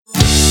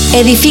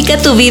Edifica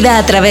tu vida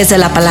a través de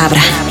la palabra.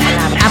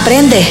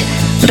 Aprende,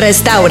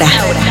 restaura,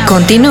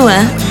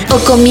 continúa o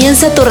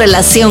comienza tu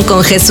relación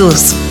con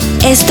Jesús.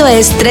 Esto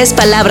es 3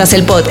 Palabras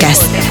el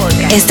podcast.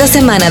 Esta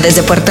semana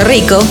desde Puerto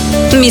Rico,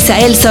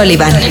 Misael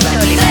Solivan.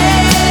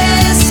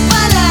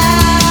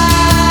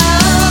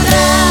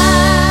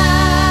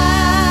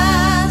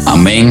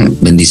 Amén.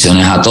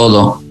 Bendiciones a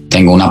todos.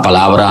 Tengo una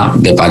palabra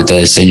de parte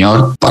del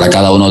Señor para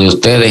cada uno de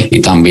ustedes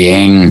y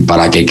también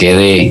para que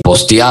quede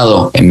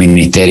posteado en mi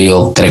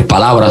ministerio 3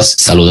 Palabras.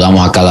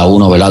 Saludamos a cada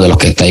uno, ¿verdad?, de los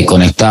que estáis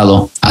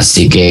conectados.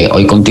 Así que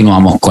hoy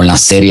continuamos con la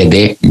serie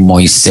de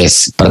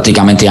Moisés.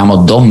 Prácticamente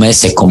llevamos 2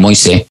 meses con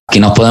Moisés. Aquí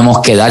nos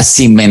podemos quedar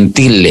sin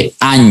mentirle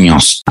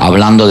años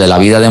hablando de la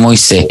vida de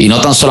Moisés, y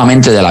no tan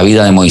solamente de la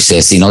vida de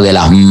Moisés, sino de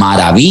las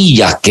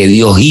maravillas que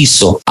Dios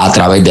hizo a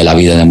través de la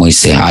vida de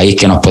Moisés. Ahí es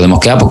que nos podemos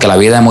quedar, porque la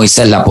vida de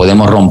Moisés la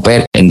podemos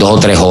romper en 2 o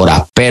 3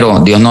 horas. Pero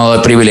Dios nos da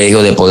el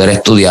privilegio de poder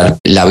estudiar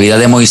la vida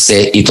de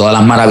Moisés y todas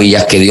las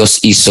maravillas que Dios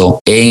hizo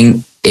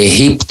en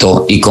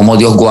Egipto y cómo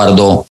Dios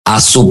guardó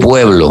a su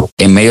pueblo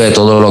en medio de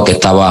todo lo que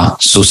estaba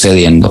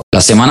sucediendo.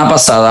 La semana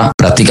pasada,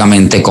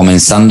 prácticamente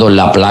comenzando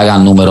la plaga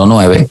número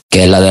 9,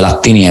 que es la de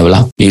las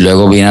tinieblas, y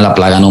luego viene la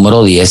plaga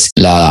número 10,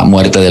 la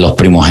muerte de los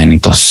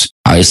primogénitos.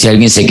 A ver si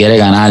alguien se quiere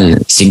ganar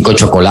 5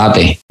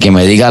 chocolates, que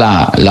me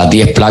diga las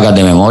 10 plagas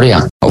de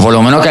memoria. O por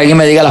lo menos que alguien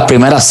me diga las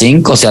primeras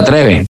 5, ¿se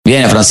atreve?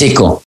 Viene,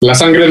 Francisco. La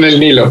sangre en el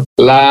Nilo,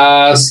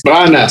 las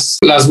ranas,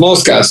 las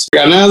moscas,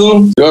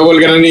 ganado, luego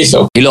el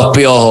granizo. Y los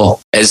piojos.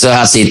 Eso es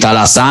así. Está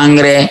la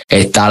sangre,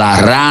 está la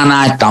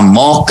rana, están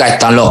moscas,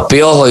 están los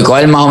piojos. ¿Y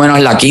cuál es más o menos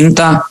la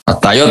quinta?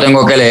 Hasta yo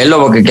tengo que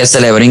leerlo porque es que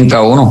se le brinca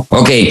a uno.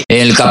 Ok, en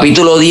el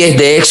capítulo 10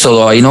 de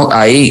Éxodo,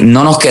 ahí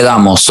no nos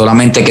quedamos,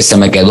 solamente que se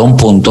me quedó un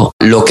punto.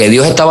 Lo que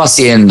Dios estaba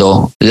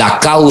haciendo, la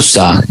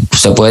causa,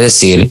 se puede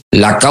decir,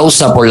 la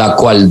causa por la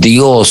cual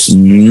Dios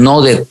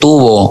no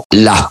detuvo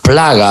las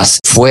plagas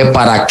fue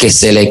para que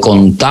se le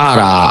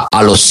contara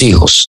a los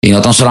hijos. Y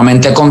no tan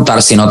solamente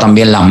contar, sino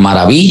también las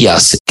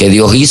maravillas que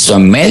Dios hizo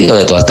en medio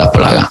de todas estas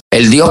plagas.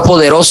 El Dios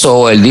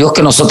poderoso, el Dios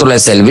que nosotros le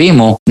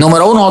servimos,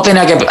 número 1, no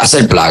tenía que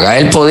hacer plaga.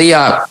 Él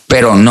podía,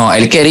 pero no,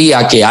 él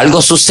quería que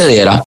algo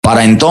sucediera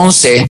para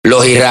entonces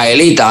los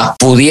israelitas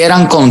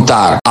pudieran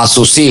contar a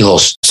sus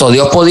hijos.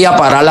 Dios podía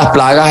parar las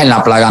plagas en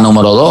la plaga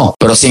número 2,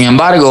 pero sin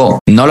embargo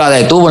no la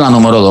detuvo en la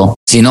número 2,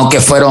 sino que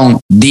fueron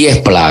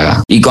 10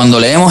 plagas. Y cuando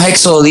leemos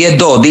Éxodo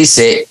 10:2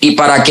 dice: y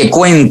para que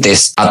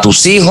cuentes a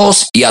tus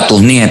hijos y a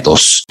tus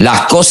nietos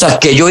las cosas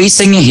que yo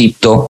hice en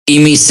Egipto y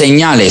mis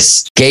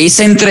señales que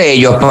hice entre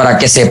ellos, para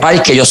que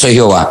sepáis que yo soy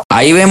Jehová.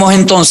 Ahí vemos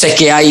entonces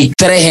que hay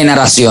 3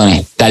 generaciones.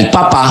 Está el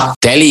papá,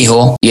 está el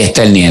hijo y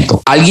está el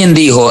nieto. Alguien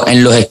dijo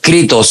en los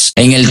escritos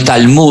en el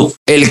Talmud: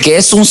 el que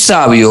es un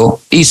sabio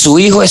y su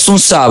hijo es un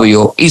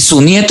sabio y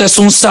su nieto es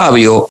un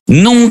sabio,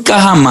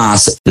 nunca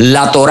jamás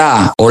la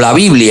Torá o la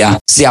Biblia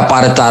se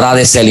apartará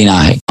de ese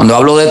linaje. Cuando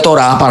hablo de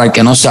Torá, para el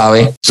que no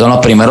sabe, son los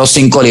primeros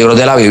 5 libros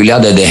de la Biblia,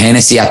 desde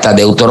Génesis hasta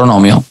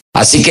Deuteronomio.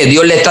 Así que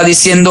Dios le está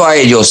diciendo a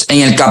ellos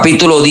en el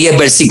capítulo 10,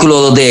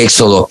 versículo 2 de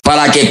Éxodo,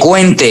 para que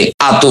cuente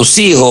a tus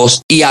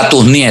hijos y a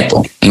tus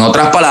nietos. En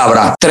otras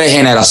palabras, 3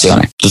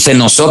 generaciones. Entonces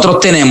nosotros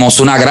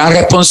tenemos una gran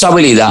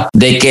responsabilidad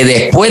de que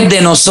después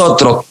de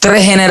nosotros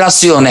 3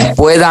 generaciones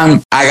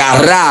puedan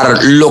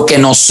agarrar lo que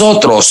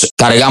nosotros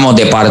cargamos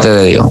de parte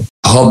de Dios.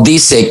 Job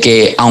dice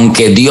que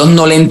aunque Dios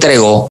no le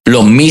entregó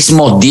los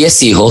mismos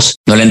 10 hijos,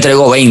 no le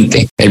entregó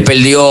 20. Él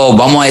perdió,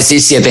 vamos a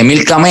decir,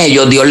 7,000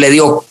 camellos, Dios le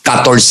dio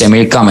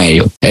 14,000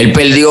 camellos. Él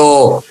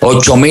perdió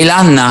 8,000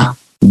 asnas,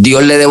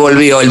 Dios le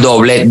devolvió el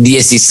doble,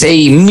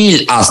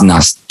 16,000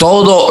 asnas.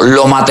 Todo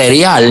lo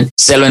material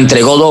se lo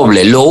entregó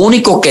doble. Lo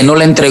único que no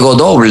le entregó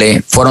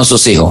doble fueron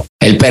sus hijos.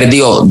 Él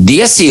perdió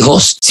 10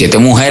 hijos, 7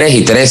 mujeres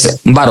y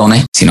 3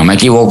 varones, si no me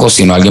equivoco,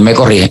 si no alguien me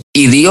corrige.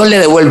 Y Dios le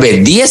devuelve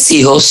 10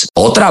 hijos,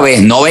 otra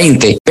vez, no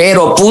 20,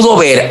 pero pudo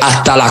ver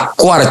hasta la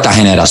 4ª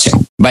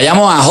generación.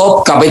 Vayamos a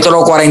Job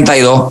capítulo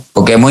 42,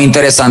 porque es muy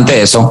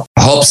interesante eso.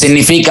 Job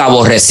significa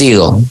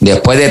aborrecido.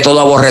 Después de todo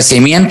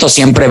aborrecimiento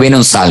siempre viene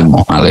un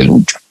salmo.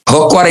 Aleluya.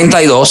 Job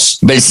 42,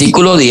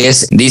 versículo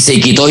 10, dice: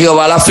 y quitó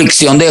Jehová la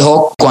aflicción de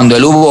Job cuando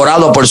él hubo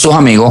orado por sus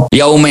amigos, y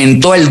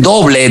aumentó el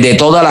doble de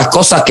todas las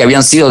cosas que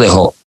habían sido de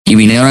Job. Y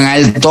vinieron a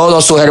él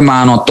todos sus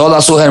hermanos,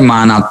 todas sus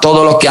hermanas,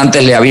 todos los que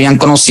antes le habían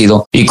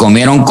conocido, y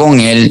comieron con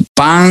él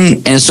pan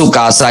en su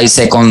casa, y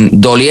se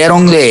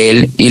condolieron de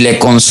él, y le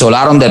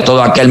consolaron de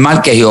todo aquel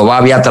mal que Jehová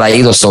había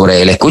traído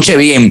sobre él. Escuche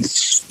bien,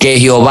 que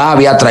Jehová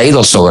había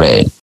traído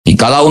sobre él. Y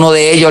cada uno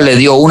de ellos le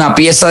dio una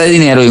pieza de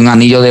dinero y un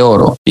anillo de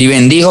oro. Y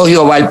bendijo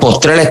Jehová el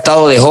postrer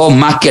estado de Job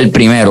más que el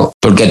primero,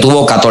 porque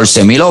tuvo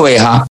 14,000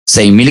 ovejas,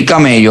 6,000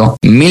 camellos,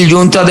 1,000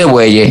 yuntas de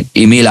bueyes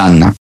y 1,000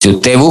 asnas. Si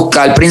usted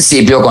busca al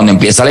principio, cuando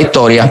empieza la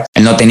historia,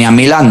 él no tenía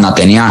 1,000 asnas,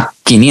 tenía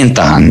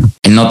 500 años.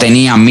 Él no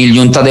tenía 1000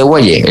 yuntas de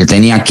bueyes, él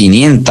tenía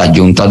 500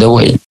 yuntas de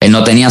bueyes. Él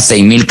no tenía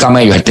 6000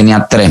 camellos, él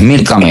tenía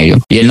 3000 camellos.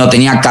 Y él no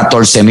tenía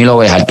 14000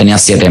 ovejas, él tenía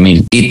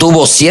 7000. Y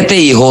tuvo 7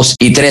 hijos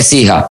y 3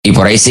 hijas. Y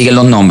por ahí siguen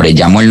los nombres.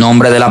 Llamó el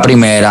nombre de la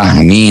primera,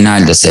 Mina,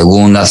 el de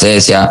segunda,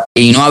 Cesia.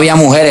 Y no había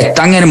mujeres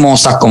tan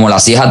hermosas como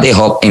las hijas de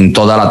Job en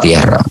toda la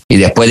tierra. Y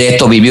después de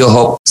esto vivió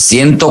Job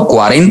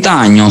 140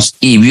 años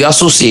y vio a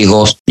sus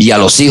hijos y a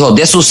los hijos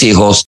de sus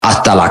hijos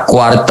hasta la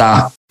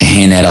 4ª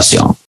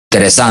generación.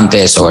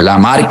 Interesante eso, ¿verdad?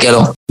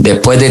 Márquelo.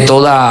 Después de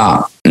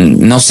toda,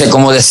 no sé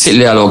cómo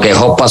decirle a lo que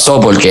Job pasó,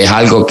 porque es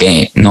algo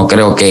que no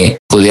creo que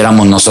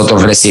pudiéramos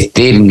nosotros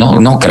resistir.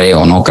 No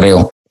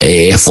creo.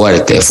 Es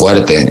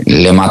fuerte.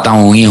 Le matan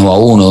un hijo a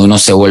uno y uno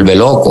se vuelve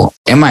loco.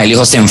 Es más, el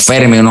hijo se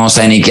enferma y uno no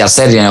sabe ni qué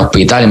hacer y en el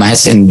hospital.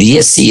 Imagínense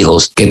 10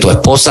 hijos, que tu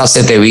esposa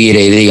se te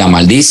vire y diga,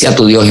 maldice a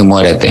tu Dios y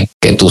muérete.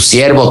 Que tus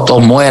siervos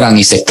todos mueran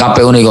y se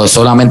escape uno y digo,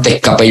 solamente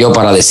escapé yo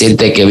para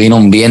decirte que vino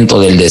un viento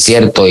del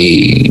desierto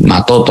y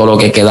mató todo lo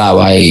que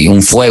quedaba y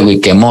un fuego y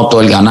quemó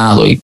todo el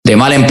ganado y de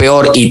mal en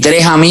peor. Y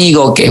 3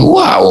 amigos que,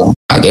 wow,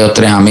 aquellos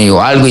 3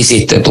 amigos, algo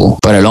hiciste tú.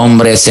 Pero el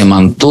hombre se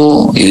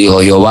mantuvo y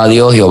dijo, Jehová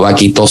Dios, Jehová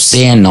quitó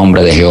 100,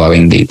 nombre de Jehová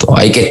bendito.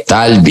 Hay que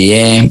estar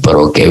bien,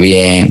 pero qué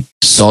bien,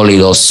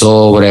 sólido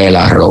sobre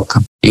la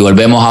roca. Y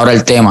volvemos ahora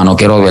al tema, no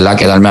quiero, ¿verdad?,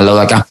 quedarme al lado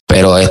de acá,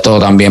 pero esto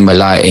también,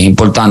 ¿verdad?, es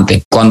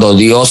importante. Cuando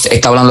Dios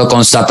está hablando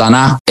con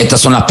Satanás, estas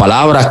son las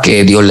palabras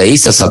que Dios le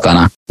dice a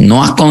Satanás.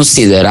 ¿No has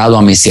considerado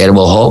a mi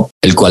siervo Job,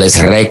 el cual es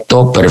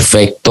recto,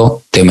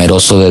 perfecto,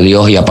 temeroso de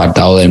Dios y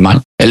apartado del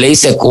mal? Él le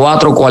dice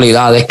 4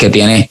 cualidades que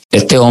tiene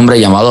este hombre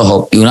llamado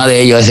Job, y una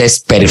de ellas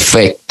es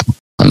perfecto.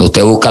 Cuando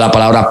usted busca la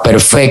palabra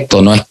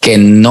perfecto, no es que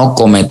no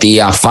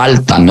cometía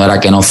falta, no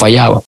era que no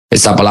fallaba.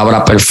 Esa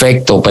palabra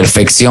perfecto,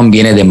 perfección,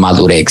 viene de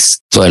madurez.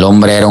 El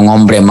hombre era un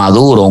hombre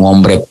maduro, un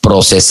hombre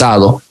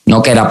procesado,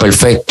 no que era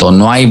perfecto.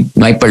 No hay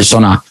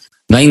persona,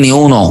 no hay ni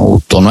uno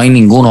justo, no hay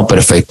ninguno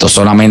perfecto.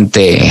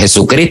 Solamente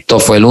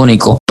Jesucristo fue el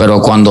único.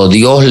 Pero cuando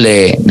Dios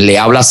le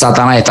habla a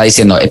Satanás, está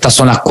diciendo, estas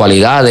son las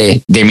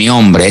cualidades de mi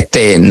hombre.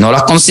 ¿No lo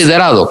has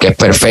considerado? Que es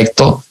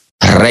perfecto,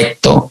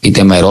 recto y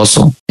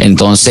temeroso.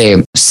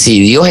 Entonces, si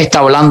Dios está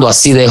hablando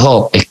así de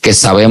Job, es que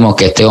sabemos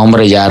que este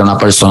hombre ya era una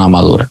persona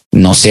madura.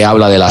 No se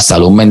habla de la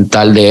salud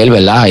mental de él,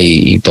 ¿verdad?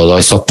 Y todos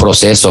esos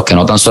procesos que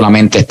no tan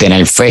solamente es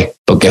tener fe,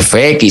 porque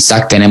fe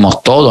quizás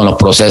tenemos todo en los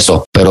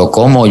procesos, pero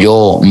cómo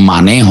yo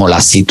manejo la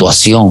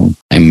situación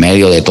en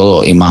medio de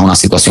todo y más una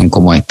situación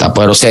como esta.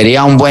 Pero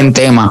sería un buen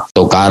tema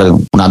tocar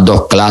unas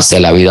 2 clases de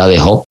la vida de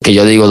Job, que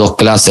yo digo 2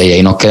 clases y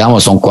ahí nos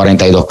quedamos, son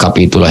 42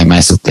 capítulos,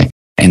 imagínese usted.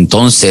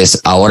 Entonces,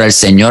 ahora el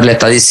Señor le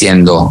está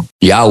diciendo,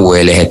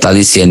 Yahweh les está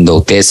diciendo,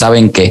 ustedes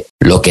saben que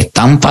lo que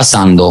están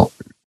pasando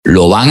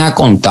lo van a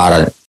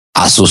contar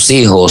a sus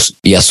hijos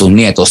y a sus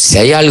nietos. Si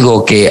hay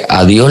algo que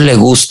a Dios le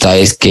gusta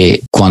es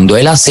que cuando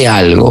Él hace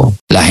algo,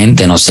 la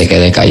gente no se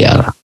quede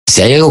callada.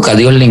 Si hay algo que a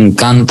Dios le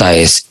encanta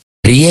es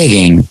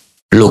rieguen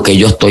lo que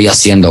yo estoy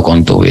haciendo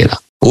con tu vida.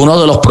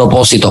 Uno de los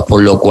propósitos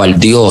por lo cual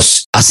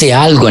Dios hace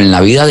algo en la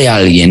vida de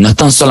alguien no es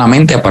tan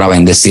solamente para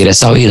bendecir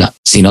esa vida,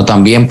 sino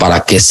también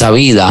para que esa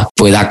vida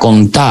pueda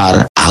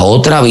contar a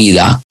otra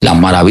vida las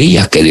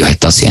maravillas que Dios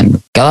está haciendo.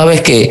 Cada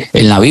vez que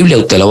en la Biblia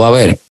usted lo va a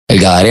ver, el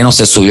gadareno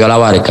se subió a la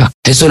barca.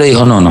 Jesús le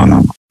dijo,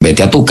 no,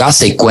 vete a tu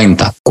casa y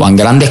cuenta cuán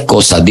grandes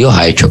cosas Dios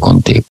ha hecho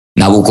contigo.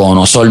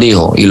 Nabucodonosor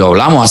dijo, y lo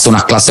hablamos hace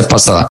unas clases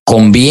pasadas,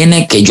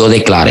 conviene que yo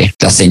declare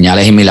las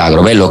señales y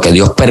milagros. ¿Ves? Lo que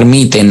Dios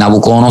permite en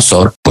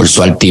Nabucodonosor por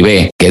su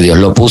altivez, que Dios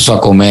lo puso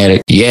a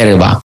comer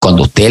hierba.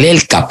 Cuando usted lee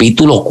el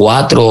capítulo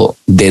 4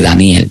 de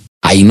Daniel,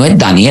 ahí no es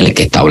Daniel el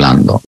que está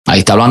hablando. Ahí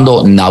está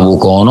hablando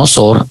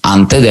Nabucodonosor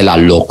antes de la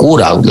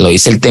locura, lo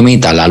dice el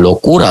temita, la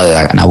locura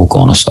de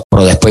Nabucodonosor.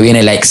 Pero después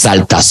viene la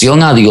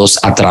exaltación a Dios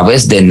a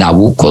través de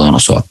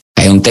Nabucodonosor.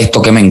 Hay un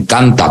texto que me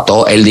encanta.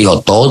 Él dijo,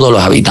 todos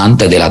los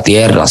habitantes de la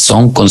tierra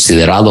son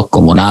considerados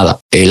como nada.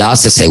 Él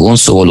hace según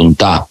su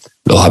voluntad.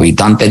 Los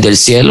habitantes del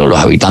cielo, los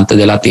habitantes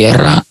de la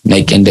tierra, no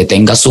hay quien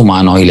detenga su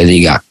mano y le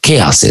diga, ¿qué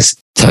haces?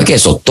 ¿Sabe qué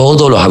es eso?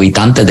 Todos los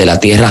habitantes de la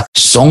tierra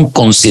son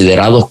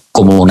considerados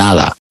como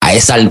nada. A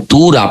esa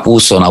altura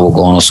puso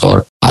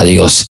Nabucodonosor a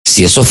Dios.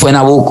 Si eso fue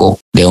Nabuco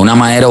de una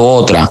manera u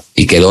otra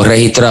y quedó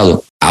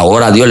registrado,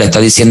 ahora Dios le está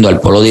diciendo al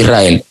pueblo de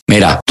Israel,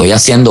 mira, estoy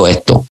haciendo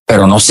esto,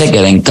 pero no se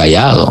queden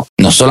callados.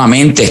 No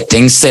solamente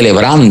estén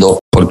celebrando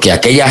porque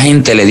aquella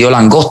gente le dio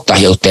langostas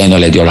y a ustedes no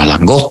les dio las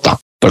langostas.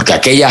 Porque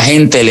aquella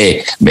gente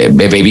le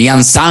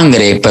bebían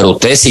sangre, pero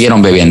ustedes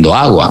siguieron bebiendo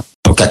agua.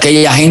 Porque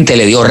aquella gente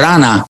le dio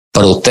rana,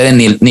 pero ustedes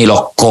ni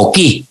los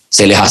coquí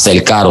se les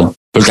acercaron.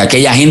 Porque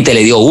aquella gente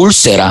le dio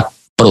úlcera,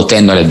 pero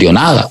ustedes no les dio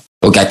nada.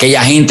 Porque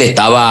aquella gente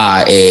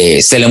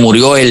se le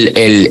murió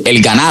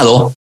el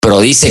ganado, pero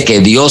dice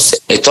que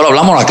Dios, esto lo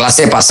hablamos en la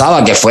clase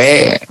pasada que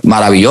fue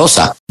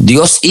maravillosa.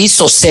 Dios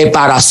hizo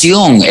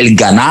separación. El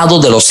ganado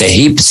de los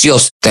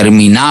egipcios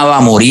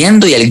terminaba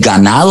muriendo y el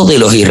ganado de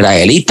los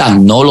israelitas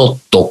no lo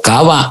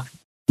tocaba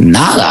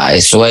nada.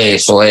 Eso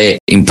es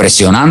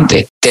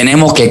impresionante.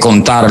 Tenemos que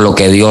contar lo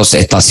que Dios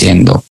está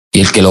haciendo.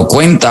 y el que lo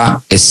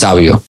cuenta es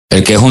sabio.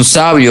 El que es un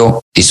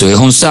sabio y su hijo es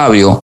un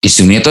sabio y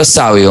su nieto es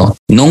sabio,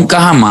 nunca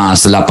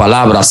jamás la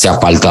palabra se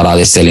apartará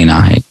de ese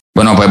linaje.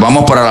 Bueno, pues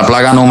vamos para la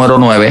plaga número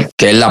 9,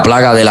 que es la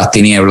plaga de las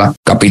tinieblas.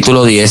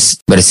 Capítulo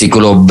 10,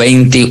 versículo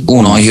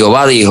 21. Y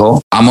Jehová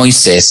dijo a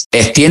Moisés: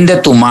 extiende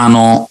tu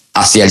mano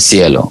hacia el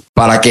cielo,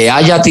 para que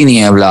haya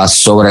tinieblas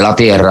sobre la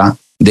tierra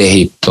de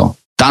Egipto,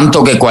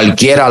 tanto que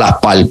cualquiera las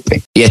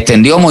palpe. Y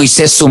extendió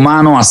Moisés su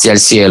mano hacia el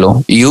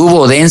cielo, y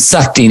hubo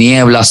densas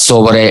tinieblas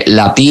sobre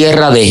la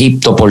tierra de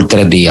Egipto por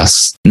 3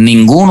 días.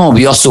 Ninguno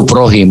vio a su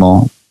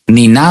prójimo,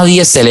 ni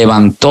nadie se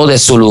levantó de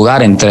su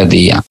lugar en 3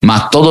 días.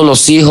 Mas todos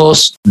los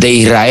hijos de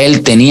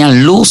Israel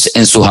tenían luz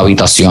en sus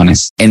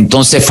habitaciones.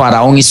 Entonces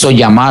Faraón hizo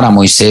llamar a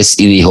Moisés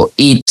y dijo: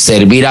 id,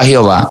 servir a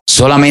Jehová.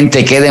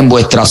 Solamente queden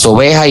vuestras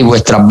ovejas y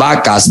vuestras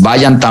vacas,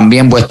 vayan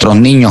también vuestros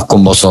niños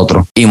con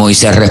vosotros. Y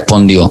Moisés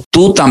respondió: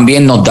 tú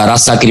también nos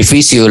darás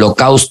sacrificio y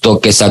holocausto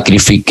que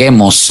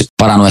sacrifiquemos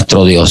para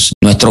nuestro Dios.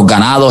 Nuestros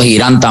ganados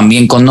irán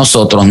también con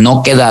nosotros,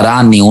 no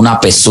quedará ni una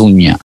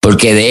pezuña,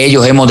 porque de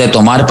ellos hemos de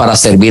tomar para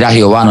servir a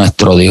Jehová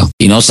nuestro Dios.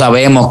 Y no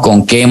sabemos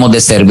con qué hemos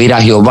de servir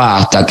a Jehová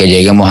hasta que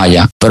lleguemos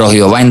allá. Pero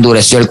Jehová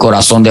endureció el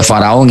corazón de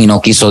Faraón y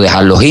no quiso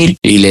dejarlos ir.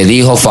 Y le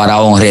dijo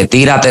Faraón: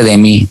 retírate de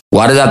mí,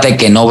 guárdate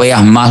que no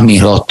veas más mi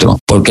rostro,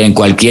 porque en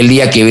cualquier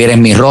día que vieres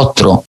mi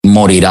rostro,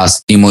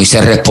 morirás. Y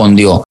Moisés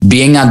respondió: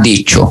 bien has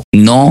dicho,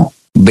 no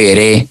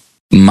veré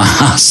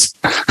más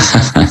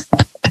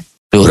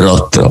tu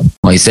rostro.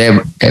 Moisés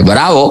es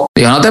bravo.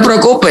 Dijo: no te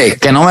preocupes,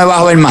 que no me vas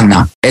a ver más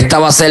nada. Esta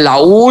va a ser la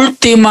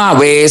última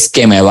vez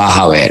que me vas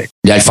a ver.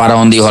 Ya el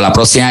faraón dijo: la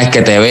próxima vez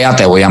que te vea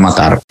te voy a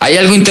matar. Hay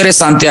algo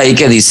interesante ahí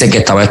que dice, que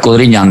estaba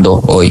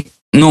escudriñando hoy.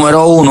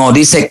 Número 1,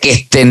 dice que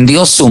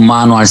extendió su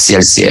mano hacia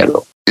el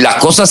cielo. Las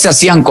cosas se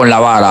hacían con la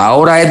vara,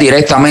 ahora es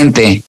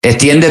directamente: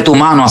 extiende tu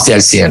mano hacia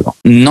el cielo.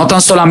 No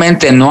tan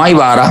solamente no hay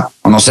vara,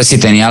 no sé si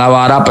tenía la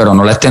vara, pero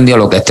no la extendió,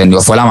 lo que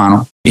extendió fue la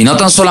mano. Y no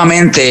tan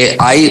solamente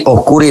hay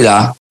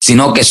oscuridad,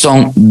 sino que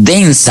son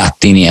densas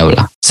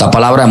tinieblas. Esa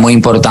palabra es muy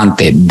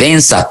importante,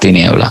 densas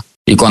tinieblas.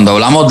 Y cuando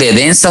hablamos de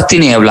densas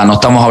tinieblas, no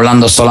estamos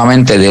hablando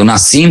solamente de una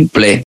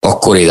simple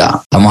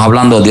oscuridad. Estamos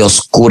hablando de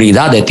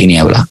oscuridad de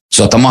tinieblas.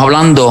 Estamos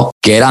hablando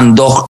que eran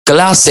 2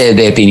 clases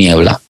de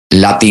tinieblas.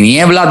 La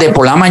tiniebla de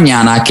por la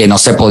mañana, que no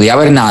se podía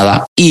ver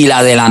nada, y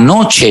la de la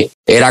noche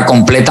era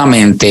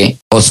completamente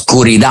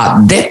oscuridad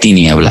de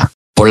tiniebla.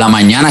 Por la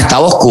mañana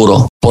estaba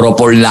oscuro, pero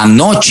por la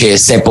noche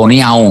se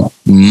ponía aún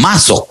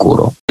más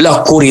oscuro. La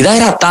oscuridad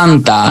era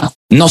tanta,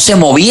 no se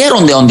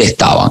movieron de donde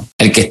estaban.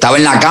 El que estaba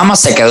en la cama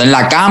se quedó en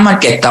la cama, el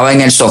que estaba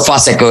en el sofá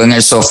se quedó en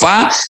el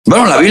sofá.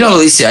 Bueno, la Biblia lo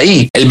dice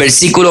ahí, el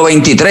versículo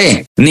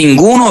 23.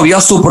 Ninguno vio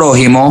a su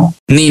prójimo,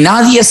 ni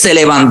nadie se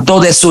levantó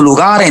de su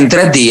lugar en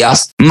 3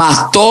 días,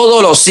 mas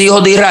todos los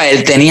hijos de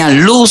Israel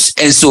tenían luz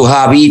en sus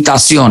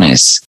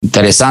habitaciones.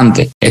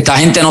 Interesante. Esta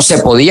gente no se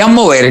podían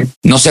mover,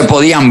 no se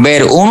podían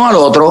ver uno al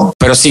otro,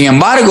 pero sin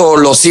embargo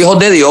los hijos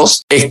de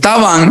Dios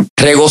estaban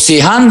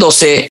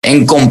regocijándose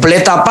en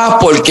completa paz,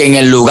 porque en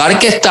el lugar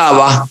que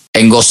estaba,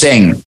 en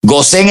Gosén.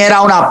 Gosén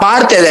era una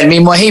parte del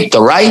mismo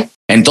Egipto, right?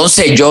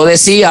 Entonces yo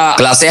decía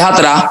clases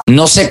atrás,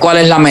 no sé cuál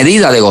es la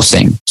medida de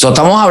Gosén.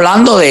 Estamos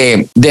hablando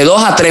de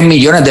 2 a 3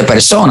 millones de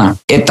personas.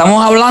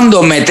 Estamos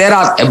hablando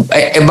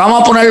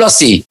vamos a ponerlo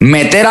así,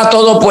 meter a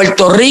todo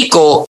Puerto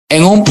Rico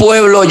en un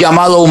pueblo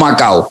llamado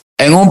Humacao,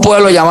 en un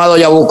pueblo llamado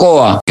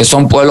Yabucoa, que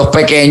son pueblos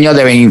pequeños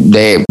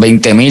de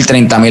 20,000,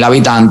 30,000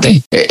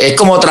 habitantes. Es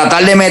como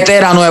tratar de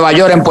meter a Nueva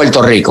York en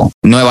Puerto Rico.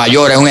 Nueva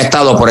York es un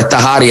estado por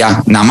estas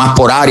áreas, nada más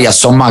por áreas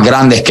son más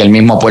grandes que el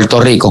mismo Puerto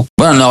Rico.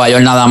 Bueno, en Nueva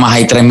York nada más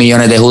hay 3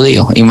 millones de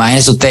judíos.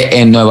 Imagínese usted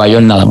en Nueva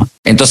York nada más.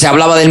 Entonces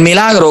hablaba del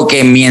milagro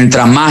que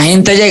mientras más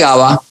gente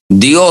llegaba,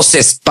 Dios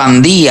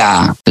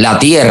expandía la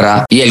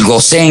tierra y el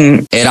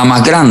Gosén era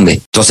más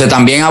grande. Entonces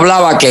también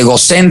hablaba que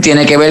Gosén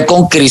tiene que ver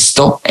con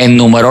Cristo en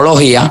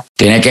numerología.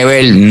 Tiene que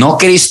ver no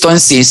Cristo en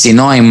sí,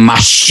 sino en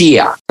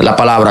Mashiach, la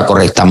palabra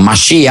correcta,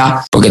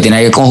 Mashiach, porque tiene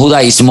que ver con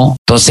judaísmo.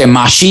 Entonces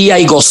Mashiach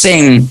y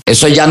Gosén,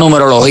 eso es ya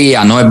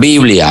numerología, no es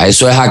Biblia.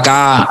 Eso es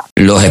acá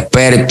los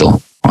expertos.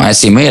 Vamos a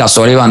decir, mira,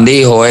 Solivan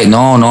dijo,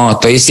 no,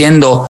 estoy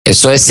diciendo,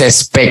 eso se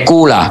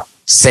especula.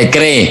 Se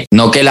cree,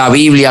 no que la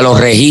Biblia lo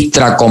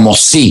registra como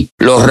sí.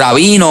 Los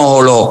rabinos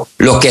o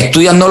los que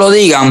estudian no lo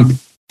digan,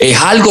 es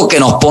algo que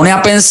nos pone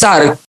a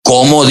pensar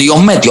cómo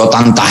Dios metió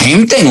tanta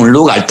gente en un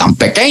lugar tan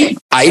pequeño.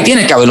 Ahí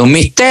tiene que haber un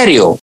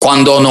misterio.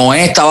 Cuando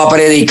Noé estaba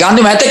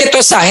predicando, imagínate que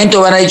toda esa gente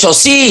hubiera dicho,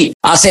 sí,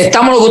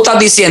 aceptamos lo que estás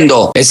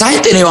diciendo. Esa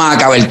gente no iban a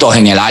caber todos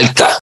en el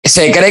arca.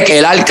 Se cree que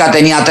el arca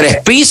tenía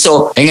 3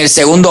 pisos. En el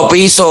segundo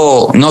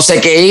piso, no sé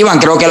qué iban,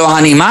 creo que los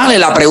animales.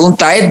 La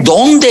pregunta es,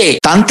 ¿dónde?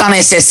 Tanta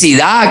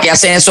necesidad que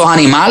hacen esos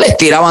animales,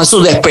 tiraban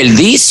sus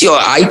desperdicios.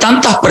 Hay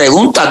tantas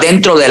preguntas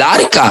dentro del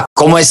arca.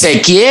 Como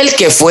Ezequiel,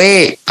 que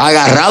fue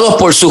agarrado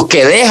por sus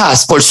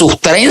quedejas, por sus sus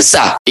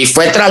trenzas y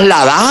fue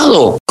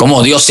trasladado.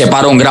 Como Dios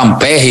separa un gran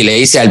pez y le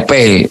dice al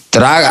pez,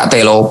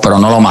 trágatelo, pero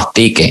no lo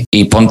mastique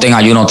y ponte en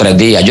ayuno 3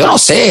 días. Yo no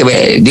sé,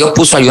 Dios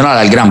puso a ayunar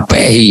al gran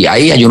pez y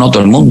ahí ayunó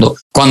todo el mundo.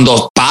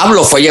 Cuando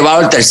Pablo fue llevado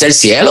al tercer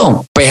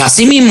cielo, pues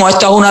así mismo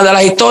esta es una de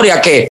las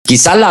historias que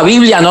quizás la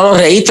Biblia no lo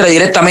registra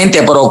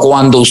directamente, pero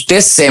cuando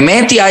usted se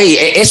mete ahí,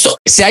 eso,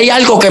 si hay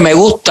algo que me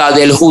gusta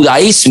del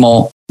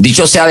judaísmo,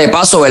 dicho sea de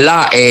paso,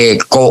 ¿verdad?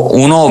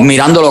 Uno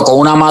mirándolo con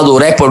una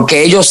madurez,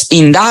 porque ellos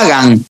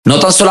indagan, no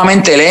tan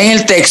solamente leen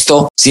el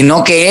texto,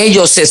 sino que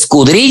ellos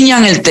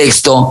escudriñan el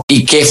texto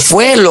y qué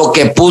fue lo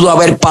que pudo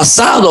haber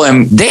pasado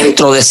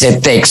dentro de ese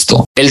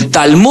texto. El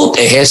Talmud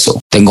es eso.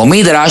 Tengo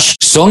Midrash,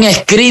 son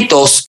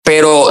escritos,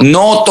 pero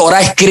no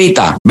Torah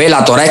escrita. Ve,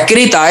 la Torah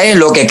escrita es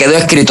lo que quedó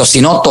escrito,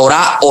 sino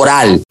Torah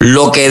oral.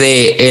 Lo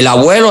que el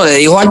abuelo le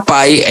dijo al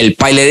pai, el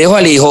pai le dijo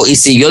al hijo y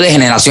siguió de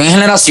generación en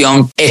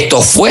generación.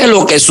 Esto fue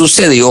lo que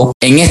sucedió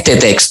en este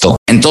texto.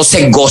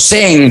 Entonces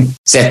Gosén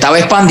se estaba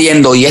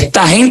expandiendo y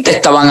esta gente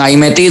estaban ahí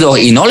metidos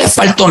y no les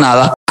faltó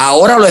nada.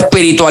 Ahora lo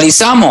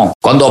espiritualizamos.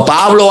 Cuando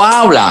Pablo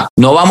habla,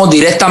 no vamos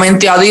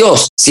directamente a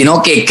Dios,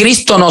 sino que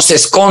Cristo nos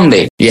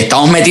esconde y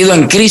estamos metidos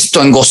en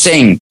Cristo, en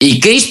Gosén. Y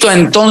Cristo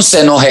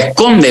entonces nos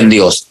esconde en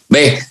Dios.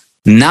 Ve,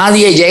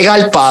 nadie llega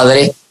al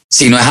Padre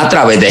si no es a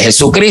través de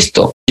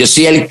Jesucristo. Yo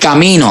soy el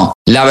camino,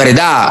 la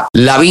verdad,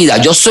 la vida.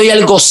 Yo soy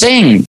el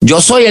Gosén. Yo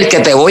soy el que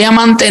te voy a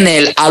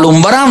mantener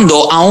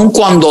alumbrando aun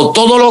cuando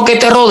todo lo que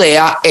te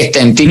rodea esté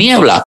en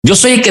tiniebla. Yo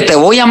soy el que te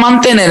voy a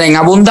mantener en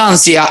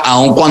abundancia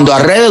aun cuando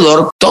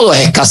alrededor todo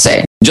es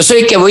escasez. Yo soy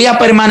el que voy a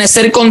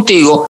permanecer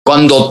contigo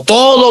cuando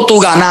todo tu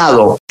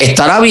ganado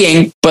estará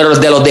bien, pero el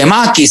de los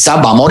demás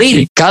quizás va a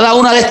morir. Cada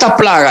una de estas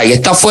plagas, y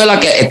esta fue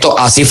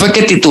así fue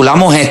que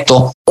titulamos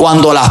esto,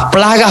 cuando las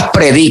plagas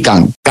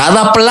predican.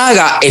 Cada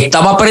plaga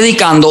estaba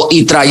predicando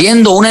y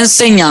trayendo una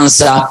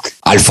enseñanza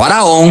al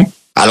faraón,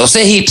 a los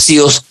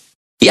egipcios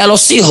y a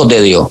los hijos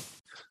de Dios.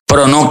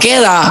 Pero no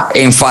queda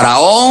en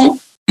faraón,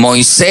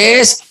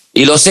 Moisés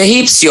y los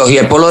egipcios y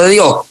el pueblo de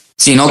Dios,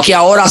 sino que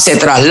ahora se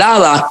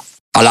traslada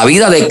a la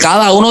vida de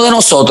cada uno de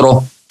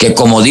nosotros, que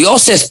como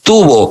Dios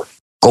estuvo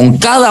con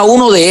cada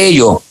uno de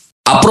ellos,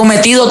 ha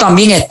prometido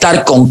también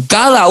estar con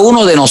cada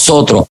uno de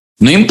nosotros,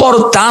 no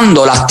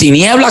importando las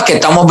tinieblas que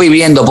estamos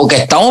viviendo, porque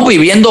estamos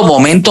viviendo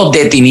momentos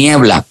de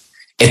tiniebla,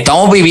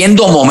 estamos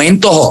viviendo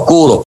momentos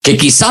oscuros, que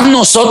quizás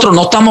nosotros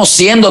no estamos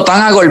siendo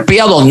tan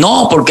agolpeados,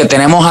 no, porque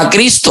tenemos a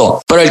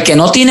Cristo, pero el que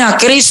no tiene a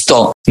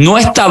Cristo no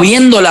está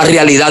viendo la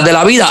realidad de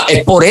la vida.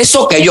 Es por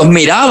eso que ellos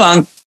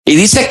miraban y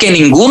dice que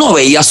ninguno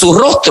veía su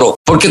rostro,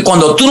 porque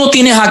cuando tú no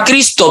tienes a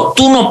Cristo,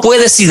 tú no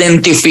puedes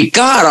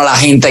identificar a la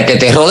gente que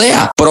te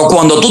rodea. Pero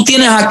cuando tú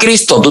tienes a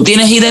Cristo, tú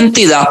tienes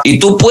identidad y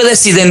tú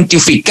puedes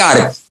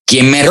identificar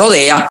quién me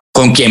rodea,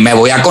 con quién me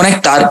voy a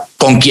conectar,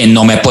 con quién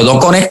no me puedo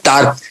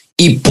conectar,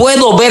 y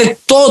puedo ver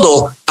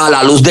todo a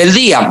la luz del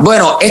día.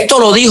 Bueno, esto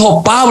lo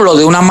dijo Pablo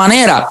de una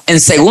manera en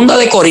 2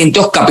 de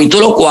Corintios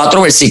capítulo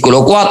 4,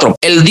 versículo 4.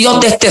 El Dios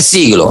de este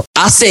siglo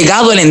ha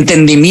cegado el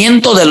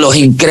entendimiento de los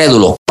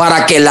incrédulos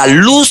para que la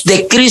luz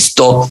de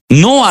Cristo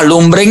no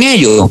alumbre en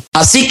ellos.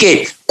 Así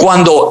que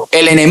cuando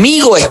el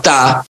enemigo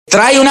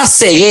trae una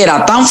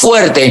ceguera tan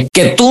fuerte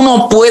que tú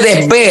no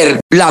puedes ver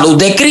la luz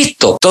de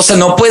Cristo. Entonces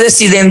no puedes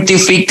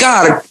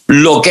identificar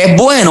lo que es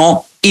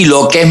bueno y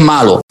lo que es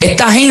malo.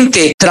 Esta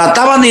gente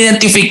trataban de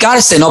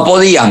identificarse, no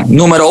podían.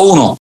 Número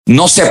 1,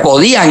 no se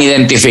podían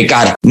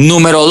identificar.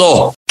 Número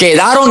 2,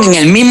 quedaron en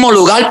el mismo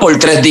lugar por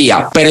 3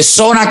 días.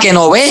 Persona que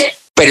no ve,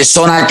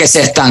 persona que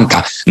se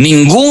estanca.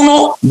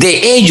 Ninguno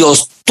de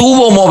ellos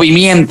tuvo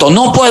movimiento.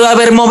 No puede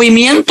haber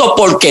movimiento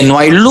porque no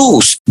hay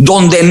luz.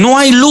 Donde no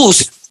hay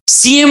luz,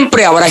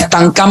 siempre habrá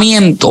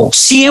estancamiento.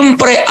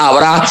 Siempre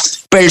habrá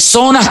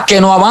personas que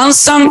no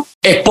avanzan,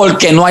 es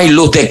porque no hay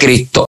luz de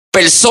Cristo.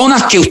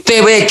 Personas que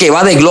usted ve que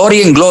va de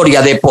gloria en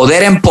gloria, de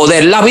poder en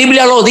poder. La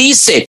Biblia lo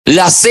dice.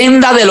 La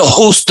senda de los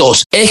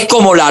justos es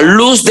como la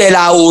luz de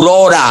la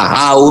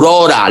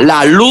aurora,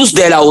 la luz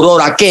de la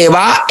aurora que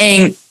va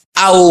en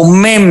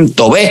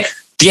aumento. ¿Ve?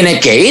 Tiene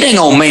que ir en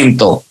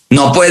aumento.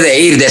 No puede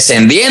ir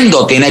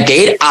descendiendo, tiene que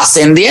ir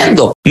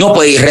ascendiendo. No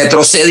puede ir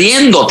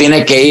retrocediendo,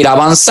 tiene que ir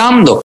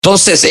avanzando.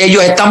 Entonces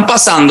ellos están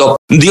pasando.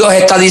 Dios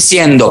está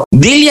diciendo,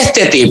 dile a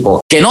este tipo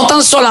que no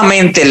tan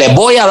solamente les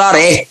voy a dar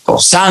esto,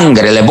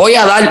 sangre, les voy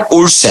a dar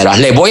úlceras,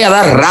 les voy a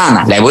dar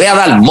ranas, les voy a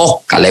dar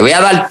moscas, les voy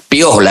a dar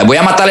piojos, les voy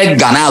a matar el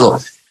ganado,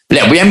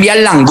 les voy a enviar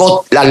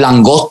langostas. Las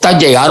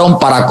langostas llegaron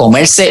para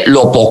comerse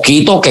lo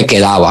poquito que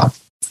quedaba.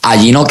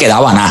 Allí no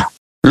quedaba nada.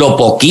 Lo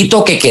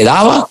poquito que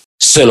quedaba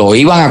se lo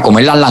iban a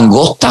comer las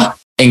langostas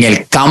en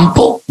el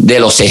campo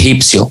de los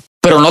egipcios.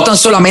 Pero no tan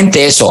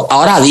solamente eso.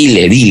 Ahora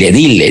dile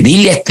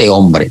a este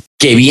hombre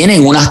que viene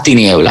en unas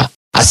tinieblas.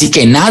 Así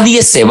que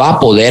nadie se va a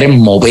poder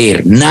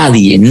mover.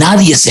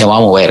 Nadie se va a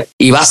mover.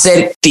 Y va a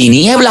ser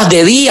tinieblas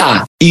de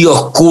día y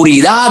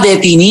oscuridad de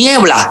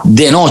tinieblas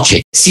de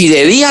noche. Si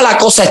de día la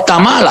cosa está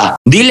mala,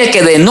 dile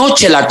que de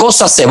noche la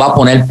cosa se va a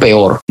poner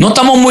peor. No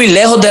estamos muy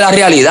lejos de la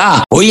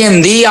realidad. Hoy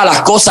en día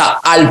las cosas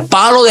al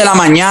palo de la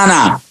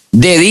mañana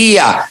de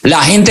día,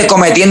 la gente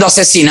cometiendo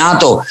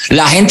asesinatos,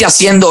 la gente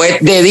haciendo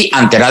de día.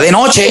 Antes era de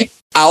noche,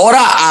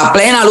 ahora a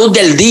plena luz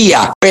del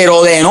día,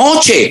 pero de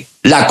noche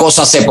la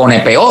cosa se pone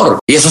peor.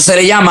 Y eso se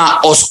le llama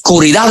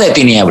oscuridad de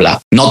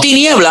tiniebla. No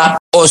tiniebla,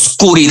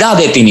 oscuridad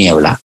de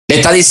tiniebla. Le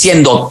está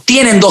diciendo,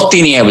 tienen dos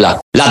tinieblas,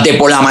 las de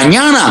por la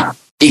mañana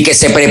y que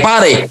se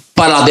prepare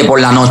para las de por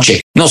la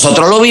noche.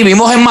 Nosotros lo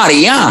vivimos en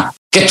María,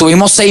 que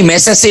estuvimos 6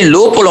 meses sin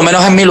luz, por lo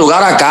menos en mi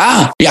lugar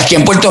acá. Y aquí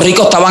en Puerto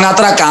Rico estaban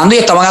atracando y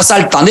estaban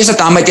asaltando y se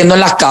estaban metiendo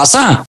en las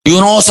casas. Y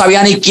uno no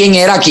sabía ni quién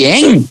era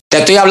quién. Te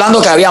estoy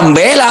hablando que habían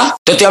velas,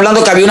 te estoy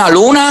hablando que había una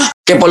luna,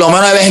 que por lo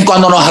menos de vez en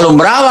cuando nos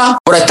alumbraba.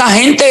 Pero esta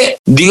gente,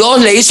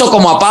 Dios le hizo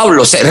como a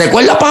Pablo.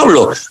 ¿Recuerda a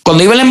Pablo?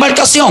 Cuando iba en la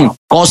embarcación,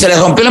 cuando se le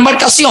rompió la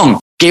embarcación,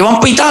 que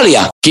iban para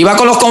Italia, que iba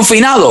con los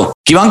confinados,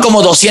 que iban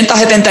como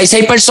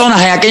 276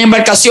 personas en aquella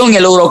embarcación y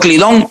el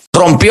Euroclidón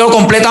rompió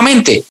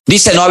completamente.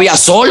 Dice, no había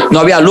sol, no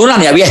había luna,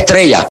 ni había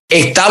estrella.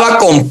 Estaba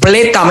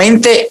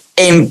completamente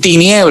en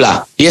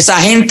tiniebla. Y esa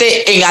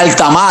gente en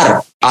alta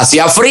mar.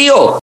 Hacía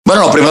frío.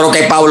 Bueno, lo primero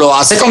que Pablo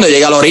hace cuando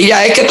llega a la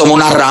orilla es que toma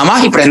unas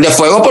ramas y prende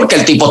fuego porque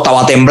el tipo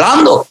estaba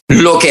temblando.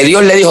 Lo que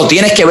Dios le dijo,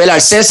 tienes que ver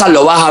al César,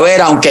 lo vas a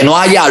ver aunque no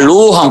haya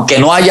luz, aunque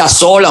no haya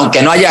sol,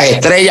 aunque no haya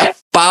estrella.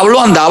 Pablo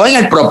andaba en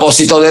el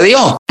propósito de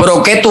Dios.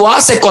 Pero ¿qué tú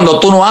haces cuando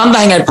tú no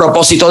andas en el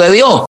propósito de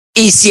Dios?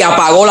 Y se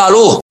apagó la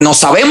luz. No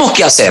sabemos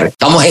qué hacer.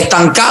 Estamos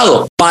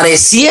estancados.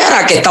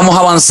 Pareciera que estamos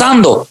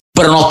avanzando,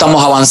 pero no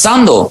estamos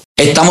avanzando.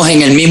 Estamos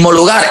en el mismo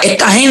lugar.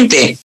 Esta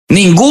gente,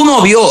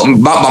 ninguno vio.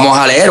 Vamos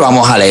a leer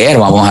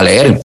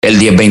el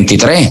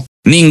 10:23.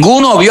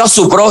 Ninguno vio a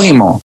su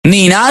prójimo,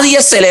 ni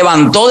nadie se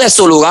levantó de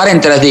su lugar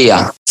en 3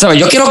 días. ¿Sabe?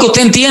 Yo quiero que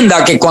usted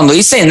entienda que cuando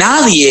dice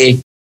nadie,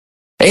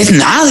 es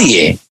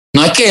nadie.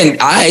 No es que,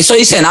 eso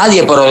dice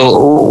nadie, pero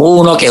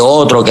uno que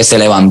otro que se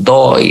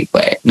levantó y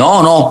pues,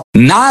 no,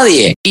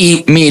 nadie.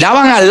 Y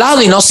miraban al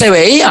lado y no se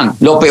veían.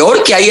 Lo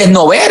peor que hay es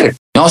no ver.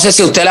 No sé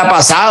si a usted le ha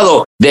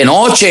pasado de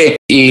noche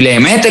y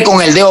le mete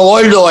con el dedo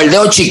gordo o el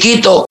dedo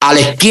chiquito a la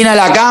esquina de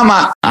la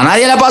cama. ¿A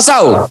nadie le ha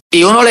pasado?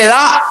 Y uno le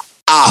da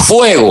a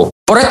fuego.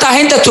 Por esta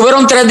gente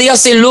estuvieron 3 días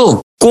sin luz.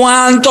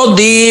 ¿Cuántos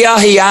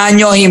días y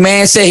años y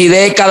meses y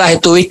décadas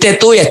estuviste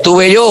tú y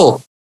estuve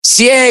yo?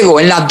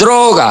 Ciego, en las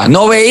drogas,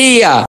 no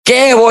veía.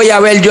 ¿Qué voy a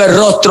ver yo el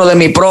rostro de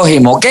mi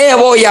prójimo? ¿Qué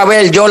voy a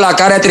ver yo la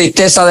cara de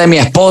tristeza de mi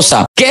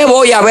esposa? ¿Qué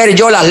voy a ver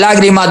yo las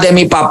lágrimas de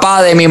mi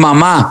papá, de mi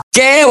mamá?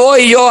 ¿Qué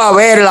voy yo a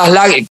ver las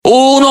lágrimas?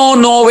 Uno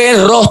no ve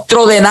el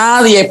rostro de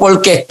nadie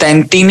porque está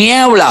en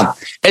tinieblas.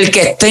 El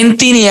que está en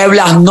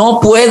tinieblas no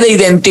puede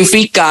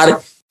identificar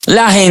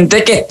la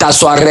gente que está a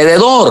su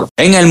alrededor,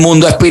 en el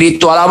mundo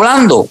espiritual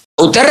hablando.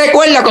 ¿Usted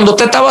recuerda cuando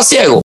usted estaba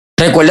ciego?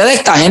 Recuerda de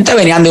esta gente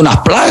venían de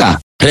unas plagas.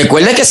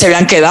 Recuerde que se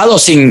habían quedado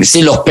sin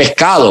los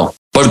pescados,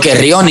 porque el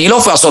río Nilo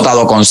fue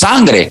azotado con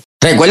sangre.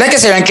 Recuerde que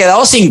se habían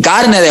quedado sin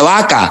carne de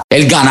vaca.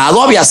 El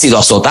ganado había sido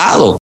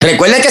azotado.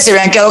 Recuerde que se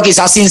habían quedado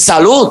quizás sin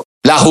salud.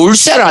 Las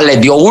úlceras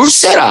les dio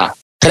úlcera.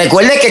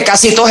 Recuerde que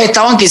casi todos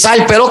estaban quizás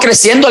el pelo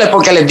creciéndole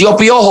porque les dio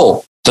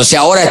piojo. Entonces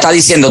ahora está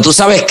diciendo, ¿tú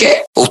sabes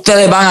qué?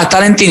 Ustedes van a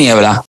estar en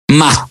tinieblas,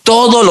 mas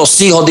todos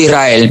los hijos de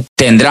Israel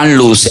tendrán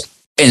luz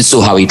en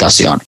sus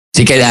habitaciones.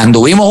 Así que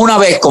anduvimos una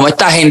vez como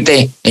esta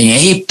gente en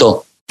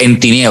Egipto, en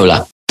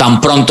tiniebla.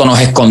 Tan pronto nos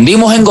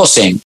escondimos en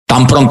Gosén,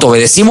 tan pronto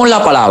obedecimos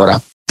la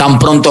palabra, tan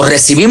pronto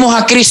recibimos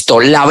a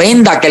Cristo, la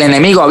venda que el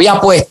enemigo había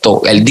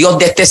puesto, el Dios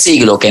de este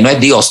siglo, que no es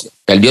Dios,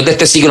 el Dios de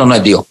este siglo no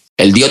es Dios,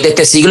 el Dios de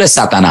este siglo es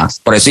Satanás,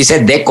 por eso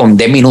dice D con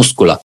D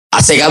minúscula,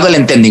 ha cegado el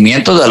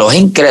entendimiento de los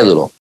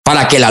incrédulos,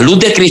 para que la luz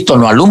de Cristo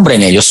no alumbre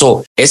en ellos.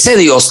 Ese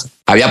Dios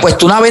había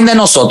puesto una venda en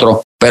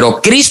nosotros,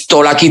 pero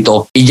Cristo la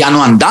quitó y ya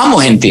no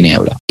andamos en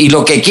tinieblas. Y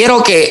lo que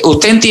quiero que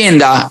usted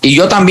entienda, y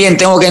yo también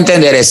tengo que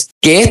entender, es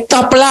que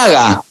esta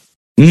plaga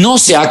no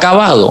se ha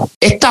acabado.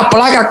 Esta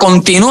plaga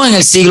continúa en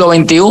el siglo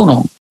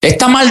XXI.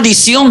 Esta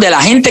maldición de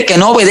la gente que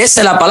no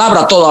obedece la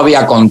palabra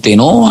todavía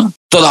continúa.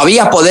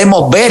 Todavía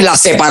podemos ver la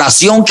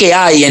separación que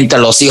hay entre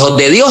los hijos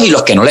de Dios y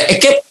los que no le... Es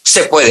que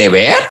se puede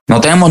ver,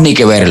 no tenemos ni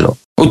que verlo.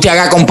 Usted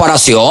haga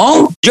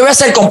comparación. Yo voy a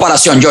hacer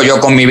comparación yo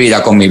con mi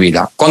vida.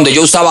 Cuando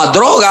yo usaba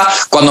droga,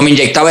 cuando me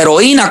inyectaba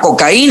heroína,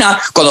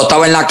 cocaína, cuando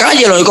estaba en la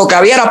calle, lo único que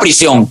había era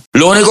prisión.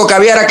 Lo único que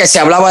había era que se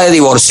hablaba de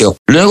divorcio.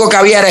 Lo único que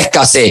había era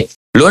escasez.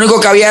 Lo único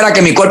que había era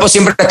que mi cuerpo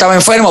siempre estaba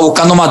enfermo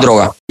buscando más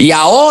droga. Y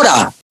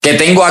ahora que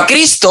tengo a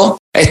Cristo,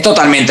 es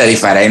totalmente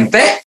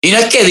diferente. Y no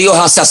es que Dios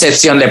hace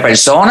acepción de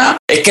personas,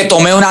 es que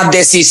tomé unas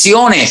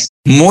decisiones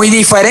muy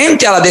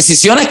diferentes a las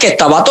decisiones que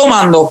estaba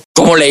tomando,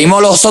 como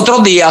leímos los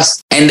otros días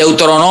en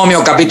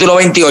Deuteronomio capítulo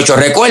 28.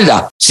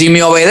 Recuerda, si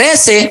me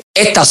obedece,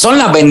 estas son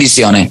las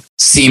bendiciones.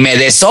 Si me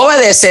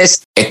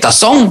desobedeces, estas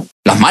son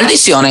las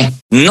maldiciones.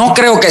 No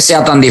creo que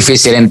sea tan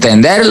difícil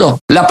entenderlo.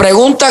 La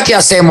pregunta que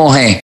hacemos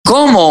es,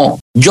 ¿cómo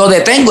yo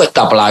detengo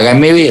esta plaga en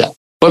mi vida?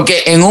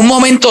 Porque en un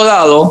momento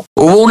dado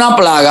hubo una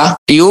plaga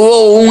y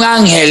hubo un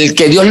ángel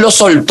que Dios lo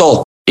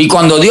soltó. Y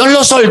cuando Dios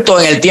lo soltó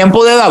en el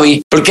tiempo de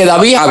David, porque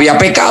David había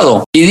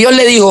pecado, y Dios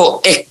le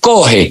dijo,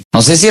 escoge,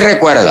 no sé si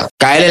recuerda,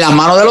 caer en las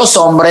manos de los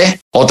hombres,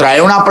 o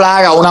traer una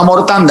plaga, una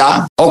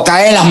mortandad, o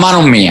caer en las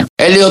manos mías.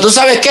 Él dijo, ¿tú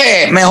sabes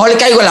qué? Mejor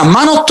caigo en las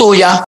manos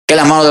tuyas que en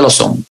las manos de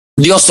los hombres.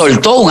 Dios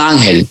soltó un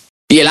ángel,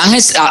 y el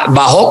ángel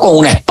bajó con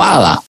una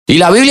espada. Y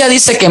la Biblia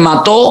dice que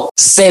mató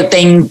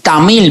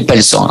 70,000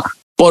 personas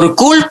por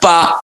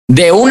culpa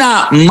de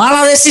una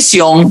mala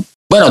decisión.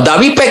 Bueno,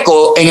 David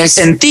pecó en el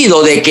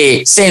sentido de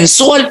que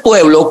censó al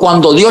pueblo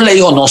cuando Dios le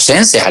dijo no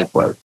censes al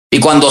pueblo.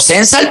 Y cuando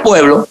censa al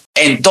pueblo,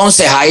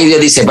 entonces ahí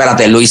Dios dice,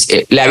 espérate, Luis,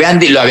 le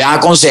habían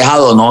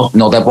aconsejado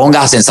no te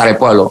pongas a censar el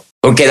pueblo.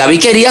 Porque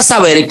David quería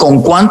saber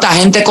con cuánta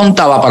gente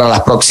contaba para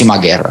las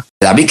próximas guerras.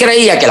 David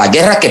creía que las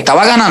guerras que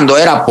estaba ganando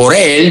era por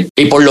él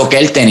y por lo que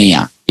él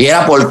tenía. Y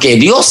era porque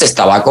Dios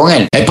estaba con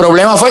él. El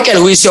problema fue que el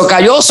juicio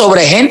cayó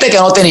sobre gente que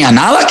no tenía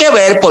nada que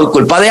ver por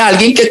culpa de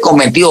alguien que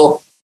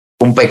cometió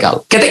un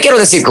pecado. ¿Qué te quiero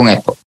decir con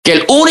esto? Que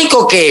el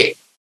único que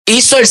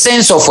hizo el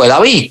censo fue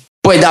David.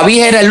 Pues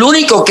David era el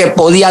único que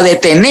podía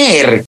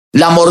detener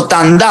la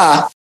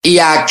mortandad y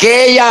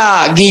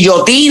aquella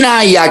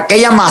guillotina y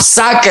aquella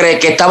masacre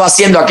que estaba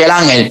haciendo aquel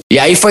ángel. Y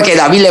ahí fue que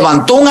David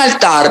levantó un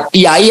altar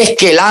y ahí es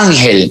que el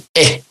ángel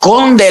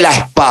esconde la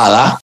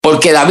espada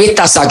porque David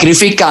está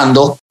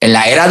sacrificando en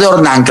la era de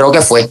Ornán, creo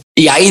que fue,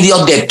 y ahí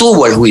Dios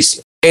detuvo el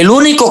juicio. El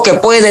único que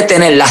puede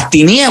detener las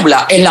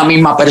tinieblas es la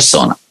misma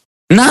persona.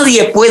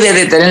 Nadie puede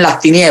detener las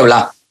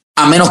tinieblas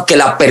a menos que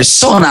la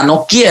persona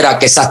no quiera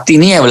que esas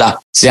tinieblas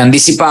sean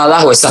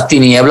disipadas o esas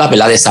tinieblas,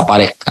 ¿verdad?,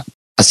 desaparezcan.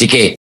 Así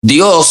que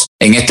Dios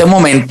en este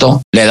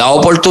momento le da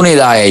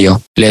oportunidad a ellos.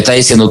 Le está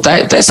diciendo,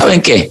 ¿ustedes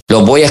saben qué?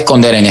 Los voy a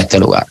esconder en este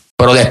lugar.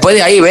 Pero después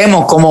de ahí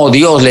vemos cómo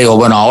Dios le dijo,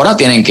 bueno, ahora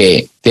tienen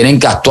que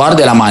actuar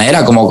de la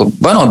manera como,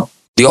 bueno,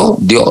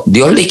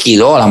 Dios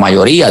liquidó a la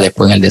mayoría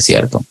después en el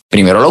desierto.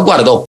 Primero los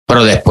guardó,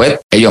 pero después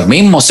ellos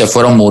mismos se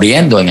fueron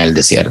muriendo en el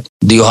desierto.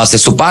 Dios hace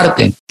su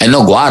parte. Él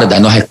nos guarda,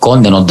 Él nos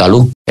esconde, nos da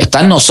luz. Está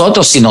en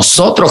nosotros si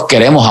nosotros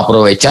queremos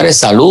aprovechar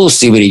esa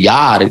luz y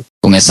brillar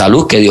con esa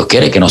luz que Dios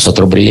quiere que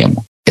nosotros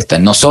brillemos. Está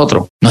en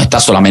nosotros, no está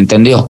solamente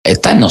en Dios,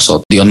 está en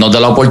nosotros. Dios nos da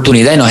la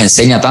oportunidad y nos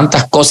enseña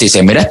tantas cosas y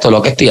dice, mira, esto es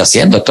lo que estoy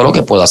haciendo, esto es lo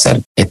que puedo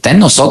hacer. Está en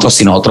nosotros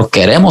si nosotros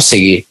queremos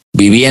seguir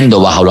viviendo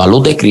bajo la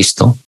luz de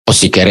Cristo o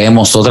si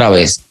queremos otra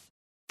vez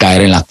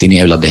caer en las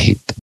tinieblas de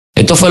Egipto.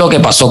 Esto fue lo que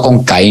pasó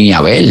con Caín y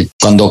Abel.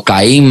 Cuando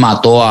Caín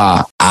mató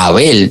a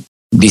Abel,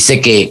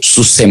 dice que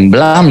su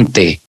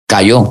semblante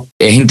cayó.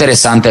 Es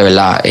interesante,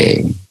 ¿verdad?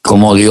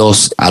 Cómo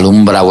Dios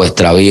alumbra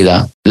vuestra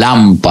vida.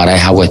 Lámpara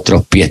es a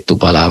vuestros pies tu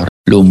palabra.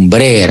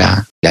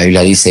 Lumbrera. La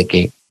Biblia dice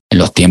que en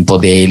los tiempos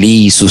de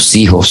Elí y sus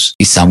hijos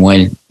y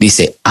Samuel,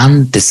 dice,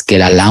 antes que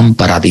la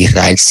lámpara de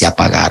Israel se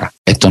apagara.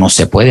 Esto no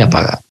se puede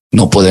apagar.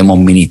 No podemos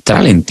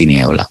ministrar en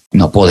tinieblas.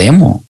 No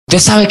podemos. Usted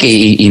sabe que,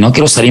 y no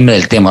quiero salirme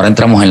del tema, ahora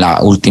entramos en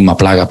la última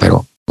plaga,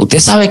 pero usted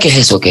sabe qué es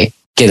eso, que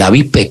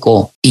David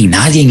pecó y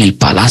nadie en el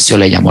palacio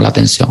le llamó la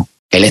atención.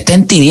 Él está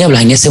en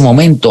tinieblas en ese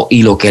momento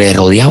y lo que le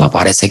rodeaba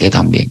parece que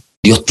también.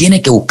 Dios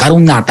tiene que buscar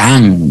un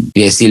Natán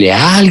y decirle,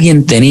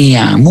 alguien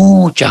tenía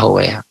muchas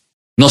ovejas.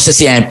 No sé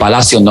si en el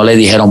palacio no le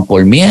dijeron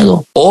por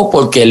miedo o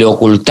porque le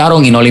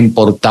ocultaron y no le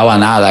importaba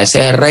nada. Ese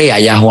es el rey,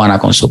 allá Juana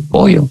con sus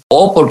pollos.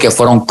 O porque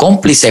fueron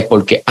cómplices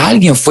porque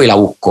alguien fue y la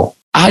buscó.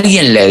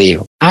 Alguien le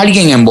dijo,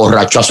 alguien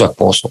emborrachó a su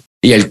esposo.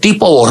 Y el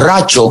tipo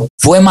borracho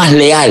fue más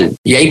leal.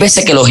 Y hay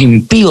veces que los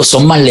impíos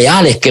son más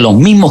leales que los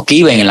mismos que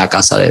viven en la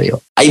casa de Dios.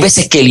 Hay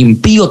veces que el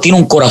impío tiene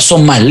un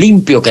corazón más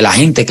limpio que la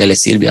gente que le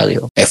sirve a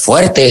Dios. Es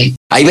fuerte.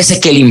 Hay veces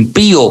que el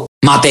impío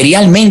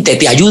materialmente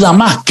te ayuda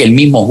más que el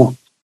mismo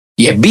justo.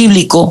 Y es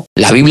bíblico.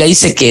 La Biblia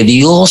dice que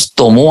Dios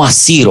tomó a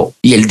Ciro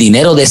y el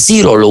dinero de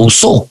Ciro lo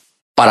usó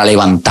para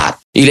levantar.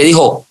 Y le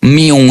dijo,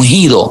 mi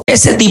ungido.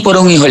 Ese tipo era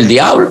un hijo del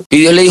diablo. Y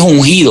Dios le dijo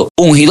ungido.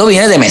 Ungido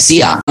viene de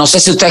Mesías. No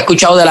sé si usted ha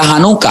escuchado de la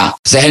Hanukkah.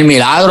 Ese es el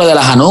milagro de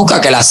la Hanukkah,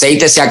 que el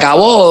aceite se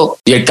acabó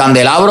y el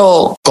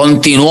candelabro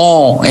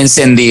continuó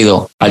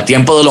encendido. Al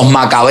tiempo de los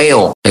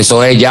macabeos.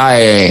 Eso es ya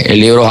el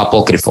libro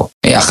apócrifo.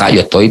 Ajá,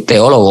 yo estoy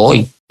teólogo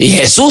hoy. Y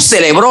Jesús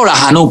celebró la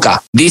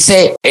Hanukkah.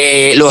 Dice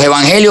los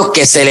evangelios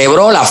que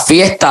celebró la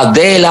fiesta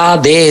de la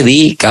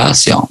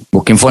dedicación.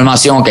 Busca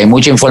información, que hay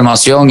mucha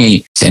información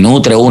y se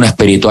nutre uno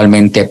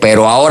espiritualmente.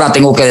 Pero ahora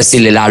tengo que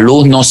decirle, la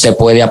luz no se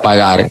puede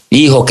apagar.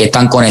 Hijos que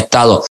están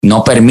conectados,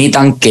 no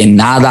permitan que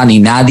nada ni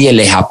nadie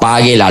les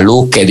apague la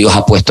luz que Dios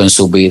ha puesto en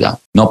sus vidas.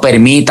 No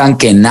permitan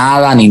que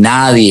nada ni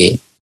nadie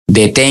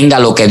detenga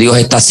lo que Dios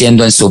está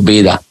haciendo en sus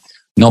vidas.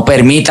 No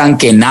permitan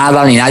que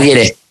nada ni nadie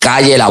les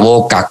calle la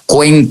boca.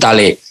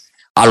 Cuéntale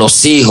a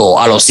los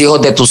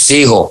hijos de tus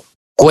hijos.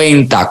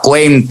 Cuenta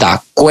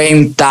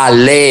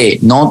Cuéntale,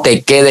 no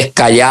te quedes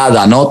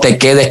callada, no te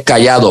quedes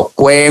callado,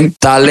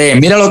 cuéntale.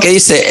 Mira lo que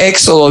dice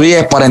Éxodo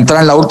 10 para entrar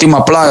en la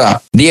última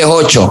plaga.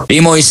 10:8. Y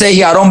Moisés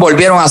y Aarón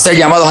volvieron a ser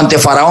llamados ante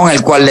Faraón,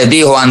 el cual les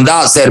dijo: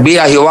 andad, servid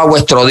a Jehová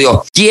vuestro Dios.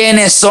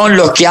 ¿Quiénes son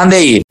los que han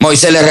de ir?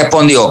 Moisés les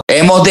respondió: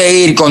 hemos de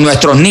ir con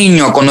nuestros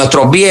niños, con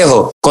nuestros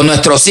viejos, con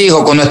nuestros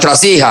hijos, con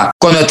nuestras hijas,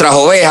 con nuestras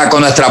ovejas,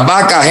 con nuestras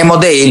vacas, hemos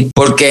de ir,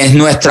 porque es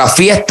nuestra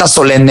fiesta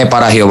solemne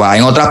para Jehová.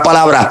 En otras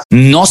palabras,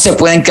 no se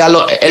pueden quedar.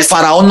 El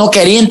faraón no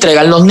quería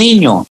entregar los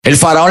niños. El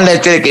faraón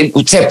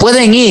se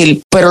pueden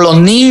ir, pero los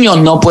niños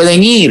no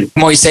pueden ir.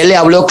 Moisés le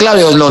habló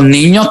claro: los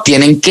niños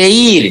tienen que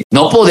ir.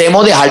 No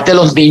podemos dejarte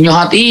los niños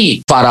a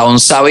ti. Faraón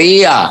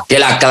sabía que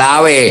la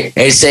clave,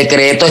 el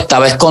secreto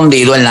estaba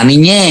escondido en la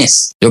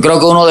niñez. Yo creo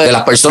que una de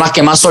las personas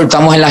que más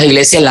soltamos en las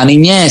iglesias es la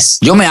niñez.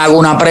 Yo me hago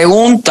una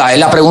pregunta, es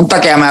la pregunta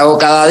que me hago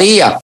cada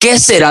día. ¿Qué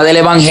será del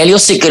evangelio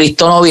si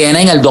Cristo no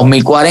viene en el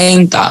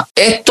 2040?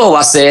 Esto va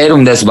a ser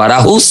un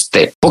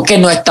desbarajuste, porque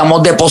no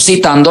estamos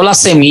depositando la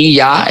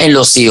semilla en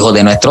los hijos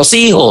de nuestros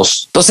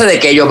hijos. Entonces, ¿de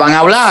qué ellos van a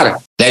hablar?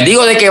 Les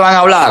digo de qué van a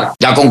hablar.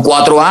 Ya con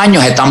 4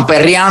 años están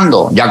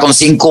perreando, ya con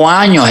 5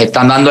 años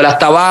están dándole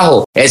hasta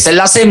abajo. Esa es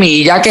la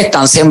semilla que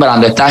están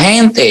sembrando esta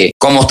gente.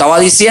 Como estaba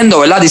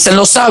diciendo, ¿verdad? Dicen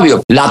los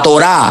sabios, la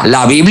Torá,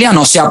 la Biblia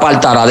no se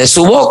apartará de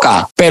su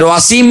boca. Pero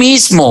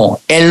asimismo,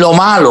 en lo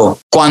malo,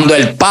 cuando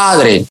el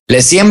padre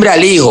le siembra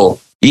al hijo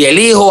y el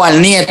hijo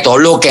al nieto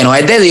lo que no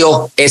es de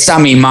Dios, esa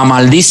misma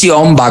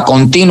maldición va a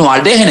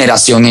continuar de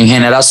generación en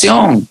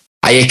generación.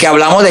 Ahí es que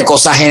hablamos de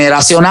cosas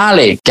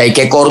generacionales, que hay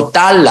que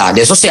cortarlas.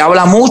 De eso se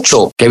habla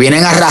mucho, que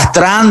vienen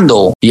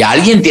arrastrando y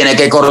alguien tiene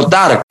que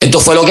cortar. Esto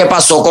fue lo que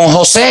pasó con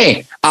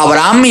José.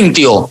 Abraham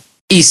mintió,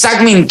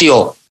 Isaac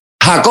mintió,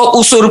 Jacob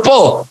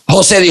usurpó.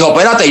 José dijo: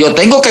 espérate, yo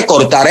tengo que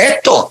cortar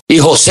esto. Y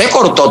José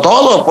cortó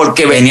todo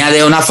porque venía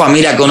de una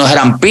familia que unos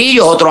eran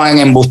pillos, otros eran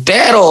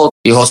embusteros.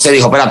 Y José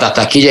dijo: espérate,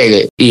 hasta aquí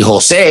llegué. Y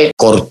José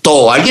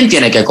cortó. Alguien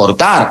tiene que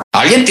cortar.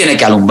 Alguien tiene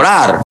que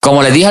alumbrar.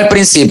 Como les dije al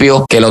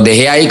principio, que los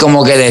dejé ahí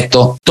como que de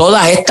esto,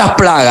 todas estas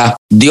plagas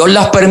Dios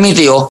las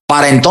permitió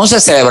para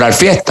entonces celebrar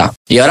fiesta.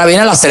 Y ahora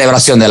viene la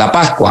celebración de la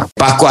Pascua.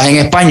 Pascua es en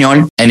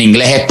español, en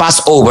inglés es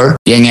Passover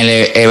y en el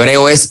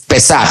hebreo es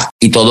Pesaj.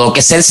 Y todo lo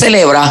que se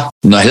celebra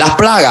no es las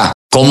plagas.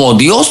 Como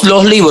Dios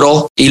los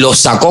libró y los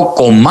sacó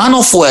con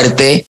mano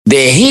fuerte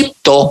de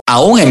Egipto,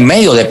 aún en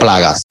medio de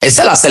plagas.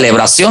 Esa es la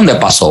celebración de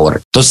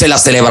Passover. Entonces, la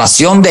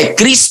celebración de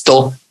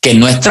Cristo, que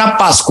nuestra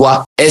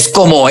Pascua es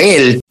como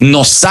Él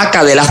nos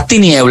saca de las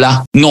tinieblas,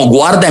 nos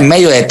guarda en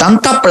medio de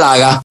tanta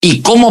plaga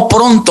y cómo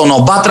pronto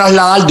nos va a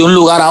trasladar de un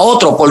lugar a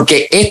otro,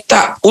 porque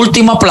esta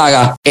última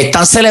plaga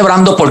están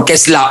celebrando porque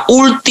es la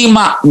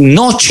última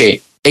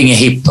noche en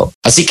Egipto.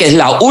 Así que es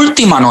la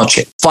última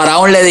noche.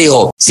 Faraón le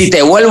dijo: si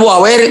te vuelvo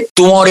a ver,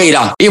 tú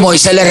morirás. Y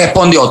Moisés le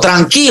respondió: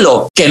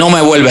 tranquilo, que no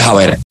me vuelves a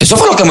ver. Eso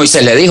fue lo que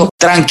Moisés le dijo.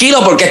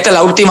 Tranquilo, porque esta es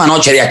la última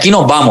noche. De aquí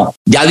nos vamos.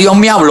 Ya Dios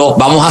me habló.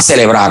 Vamos a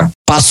celebrar.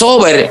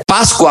 Passover,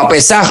 Pascua,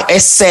 Pesaj,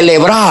 es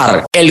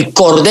celebrar el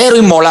cordero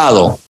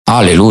inmolado.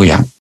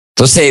 Aleluya.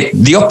 Entonces,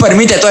 Dios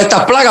permite todas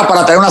estas plagas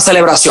para tener una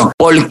celebración.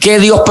 ¿Por qué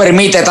Dios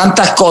permite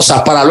tantas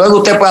cosas para luego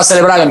usted pueda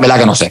celebrar? En verdad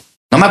que no sé.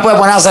 No me puede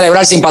poner a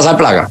celebrar sin pasar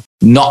plaga.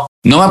 No.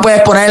 No me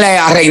puedes poner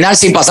a reinar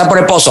sin pasar por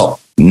el pozo.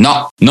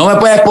 No. No me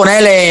puedes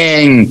poner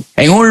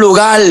en un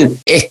lugar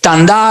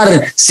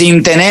estándar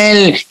sin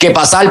tener que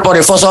pasar por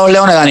el foso de los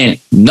leones,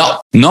 Daniel. No.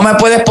 No me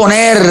puedes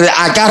poner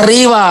acá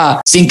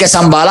arriba sin que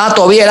Zambalá,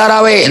 Tobía, el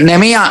árabe,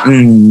 Nehemías.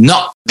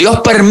 No.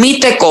 Dios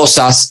permite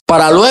cosas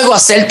para luego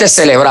hacerte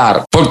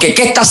celebrar. Porque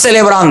 ¿qué estás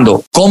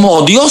celebrando?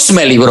 Como Dios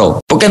me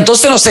libró. Porque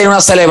entonces no sería una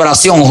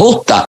celebración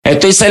justa.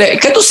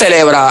 ¿Qué tú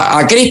celebras?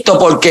 ¿A Cristo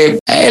porque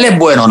Él es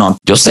bueno? No.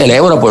 Yo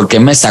celebro porque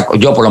Él me sacó.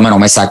 Yo por lo menos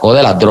me sacó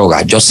de las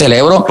drogas. Yo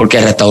celebro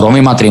porque restauró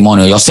mi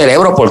matrimonio. Yo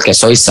celebro porque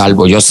soy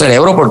salvo. Yo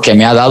celebro porque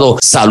me ha dado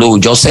salud.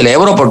 Yo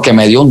celebro porque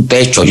me dio un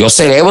techo. Yo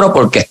celebro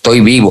porque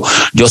estoy vivo.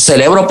 Yo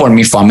celebro por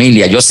mi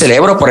familia. Yo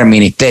celebro por el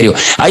ministerio.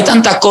 Hay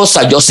tantas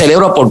cosas. Yo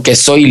celebro porque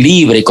soy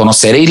libre y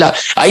conoceréis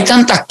Hay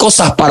tantas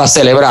cosas para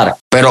celebrar.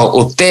 Pero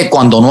usted,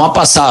 cuando no ha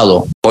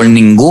pasado por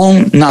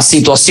ninguna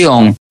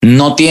situación,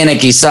 no tiene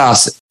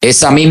quizás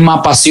esa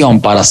misma pasión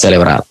para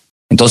celebrar.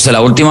 Entonces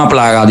la última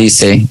plaga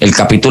dice, el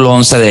capítulo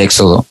 11 de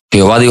Éxodo,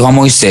 Jehová dijo a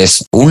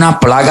Moisés: una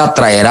plaga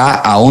traerá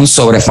aún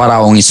sobre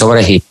Faraón y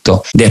sobre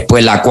Egipto,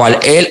 después la cual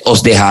él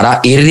os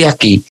dejará ir de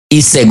aquí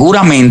y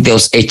seguramente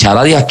os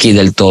echará de aquí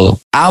del todo.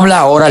 Habla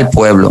ahora al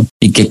pueblo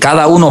y que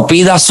cada uno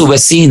pida a su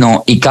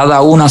vecino y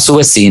cada una a su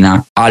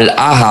vecina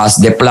alhajas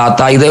de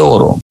plata y de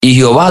oro. Y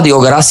Jehová dio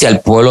gracia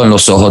al pueblo en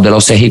los ojos de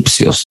los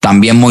egipcios.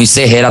 También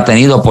Moisés era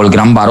tenido por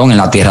gran varón en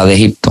la tierra de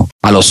Egipto,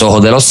 a los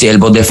ojos de los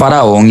siervos de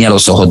Faraón y a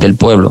los ojos del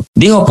pueblo.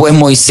 Dijo pues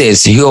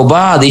Moisés: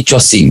 Jehová ha dicho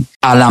así: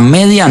 a la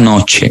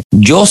medianoche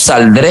yo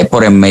saldré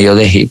por en medio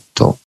de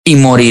Egipto y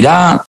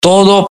morirá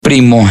todo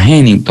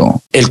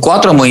primogénito. El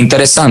 4 es muy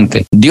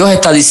interesante. Dios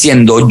está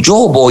diciendo: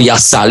 yo voy a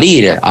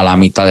salir a la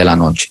mitad de la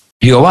noche.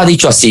 Jehová ha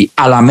dicho así: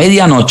 a la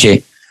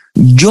medianoche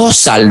yo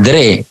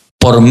saldré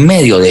por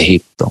medio de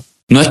Egipto.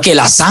 No es que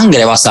la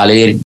sangre va a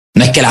salir,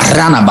 no es que las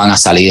ranas van a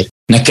salir,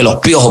 No es que los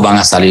piojos van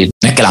a salir,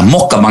 no es que las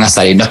moscas van a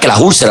salir, no es que las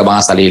úlceras van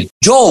a salir.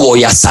 Yo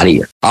voy a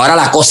salir. Ahora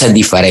la cosa es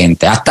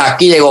diferente. Hasta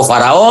aquí llegó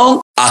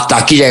Faraón, hasta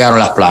aquí llegaron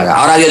las plagas.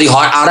 Ahora Dios dijo,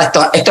 ahora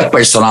esto es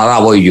personal, ahora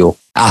voy yo.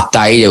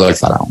 Hasta ahí llegó el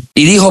faraón.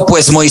 Y dijo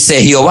pues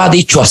Moisés, Jehová ha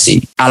dicho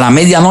así: a la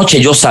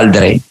medianoche yo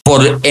saldré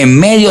por en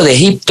medio de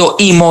Egipto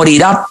y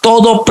morirá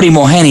todo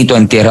primogénito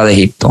en tierra de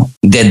Egipto,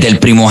 desde el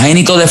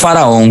primogénito de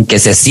Faraón que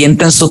se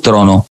sienta en su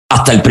trono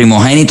hasta el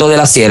primogénito de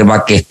la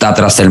sierva que está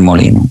tras el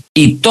molino,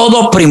 y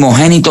todo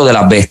primogénito de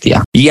las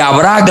bestias. Y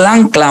habrá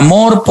gran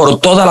clamor por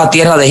toda la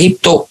tierra de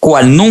Egipto,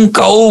 cual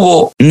nunca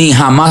hubo ni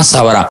jamás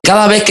habrá.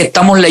 Cada vez que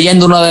estamos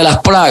leyendo una de las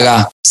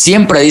plagas,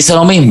 siempre dice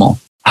lo mismo.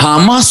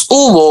 Jamás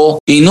hubo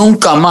y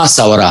nunca más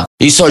habrá.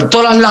 Y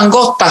soltó las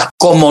langostas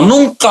como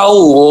nunca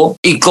hubo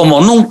y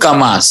como nunca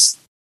más.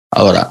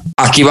 Ahora,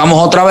 aquí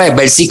vamos otra vez,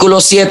 versículo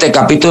 7,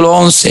 capítulo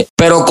 11.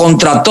 Pero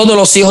contra todos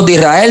los hijos de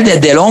Israel,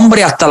 desde el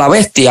hombre hasta la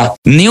bestia,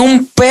 ni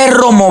un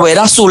perro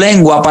moverá su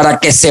lengua, para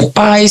que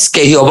sepáis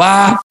que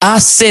Jehová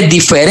hace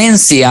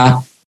diferencia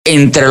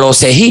entre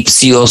los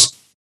egipcios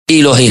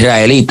y los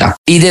israelitas.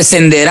 Y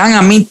descenderán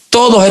a mí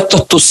todos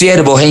estos tus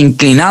siervos, e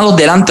inclinados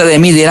delante de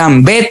mí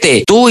dirán: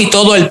 vete tú y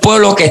todo el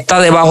pueblo que está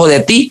debajo de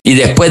ti, y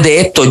después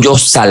de esto yo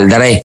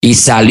saldré. Y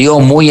salió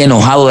muy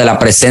enojado de la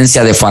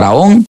presencia de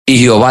Faraón, y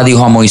Jehová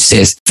dijo a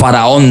Moisés: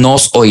 Faraón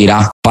nos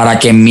oirá, para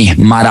que mis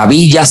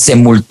maravillas se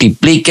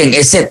multipliquen.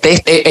 Ese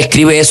texto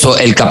escribe eso,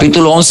 el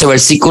capítulo 11,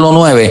 versículo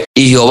 9.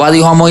 Y Jehová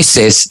dijo a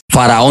Moisés: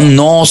 Faraón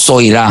nos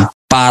oirá,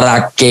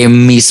 para que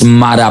mis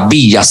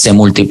maravillas se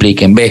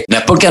multipliquen. Ve, no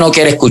es porque no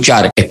quiere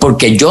escuchar, es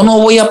porque yo no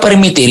voy a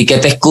permitir que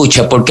te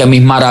escuche, porque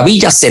mis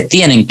maravillas se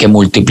tienen que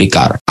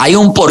multiplicar. Hay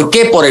un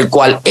porqué por el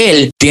cual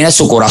él tiene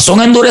su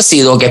corazón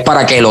endurecido, que es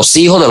para que los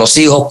hijos de los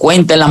hijos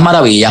cuenten las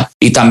maravillas.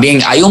 Y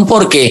también hay un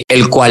porqué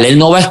el cual él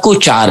no va a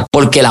escuchar,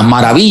 porque las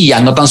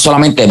maravillas no tan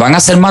solamente van a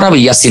ser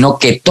maravillas, sino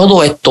que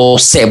todo esto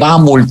se va a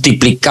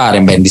multiplicar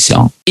en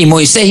bendición. Y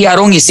Moisés y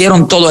Aarón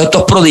hicieron todos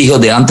estos prodigios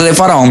delante de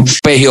Faraón,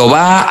 pero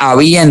Jehová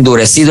había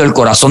endurecido el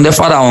corazón de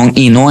Faraón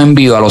y no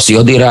envió a los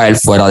hijos de Israel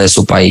fuera de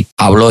su país.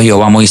 Habló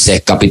Jehová a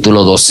Moisés,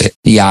 capítulo 12,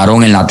 y a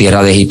Aarón en la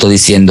tierra de Egipto,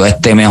 diciendo: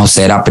 este mes os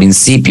será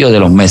principio de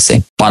los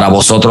meses, para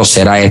vosotros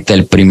será este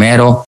el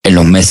primero en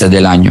los meses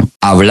del año.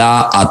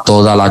 Habla a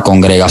toda la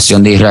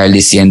congregación de Israel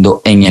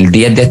diciendo: en el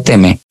 10 de este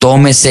mes,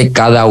 tómese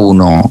cada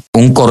uno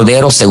un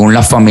cordero según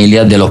las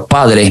familias de los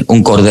padres,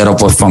 un cordero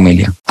por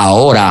familia.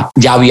 Ahora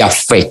ya había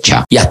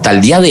fecha, y hasta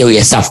el día de hoy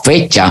esa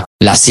fecha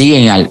la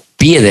siguen al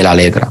pie de la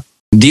letra.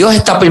 Dios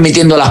está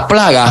permitiendo las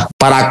plagas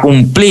para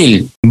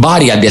cumplir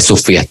varias de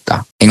sus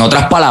fiestas. En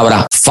otras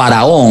palabras,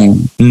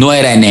 Faraón no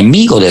era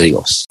enemigo de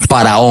Dios.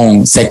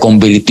 Faraón se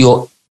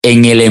convirtió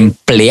en el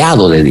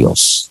empleado de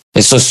Dios.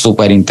 Eso es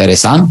súper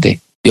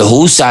interesante. Dios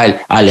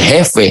usa al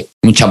jefe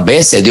muchas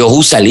veces, Dios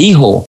usa al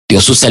hijo,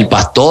 Dios usa al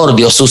pastor,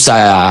 Dios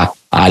usa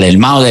al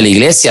hermano de la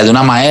iglesia de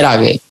una manera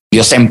que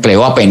Dios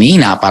empleó a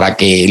Penina para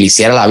que le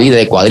hiciera la vida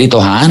de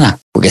cuadritos a Ana.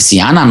 Porque si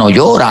Ana no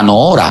llora, no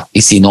ora.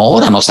 Y si no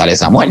ora, no sale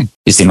Samuel.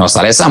 Y si no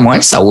sale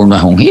Samuel, Saúl no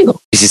es ungido.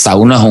 Y si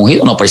Saúl no es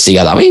ungido, no persigue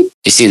a David.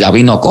 Y si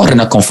David no corre,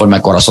 no es conforme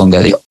al corazón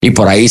de Dios. Y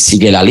por ahí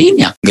sigue la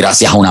línea,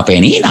 gracias a una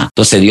Penina.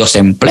 Entonces Dios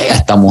emplea a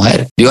esta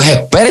mujer. Dios es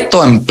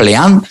experto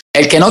empleando.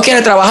 El que no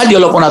quiere trabajar,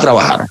 Dios lo pone a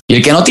trabajar. Y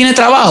el que no tiene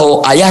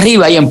trabajo, allá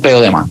arriba hay empleo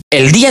de más.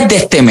 El 10 de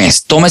este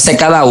mes, tómese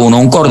cada uno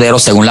un cordero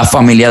según la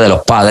familia de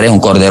los padres, un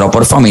cordero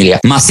por familia.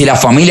 Mas si la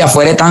familia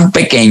fuere tan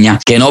pequeña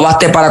que no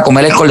baste para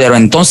comer el cordero,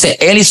 entonces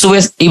él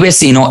y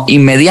vecino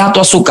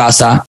inmediato a su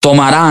casa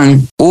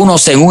tomarán uno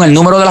según el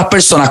número de las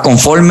personas,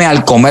 conforme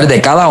al comer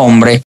de cada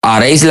hombre.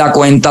 Haréis la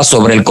cuenta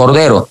sobre el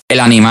cordero. El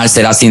animal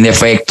será sin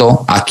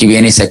defecto. Aquí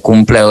viene y se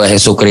cumple lo de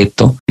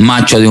Jesucristo.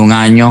 Macho de 1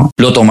 año.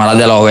 Lo tomarás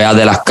de las ovejas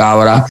de las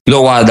cabras. Lo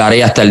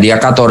guardaré hasta el día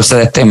 14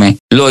 de este mes.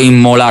 Lo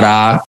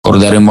inmolará,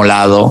 cordero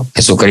inmolado,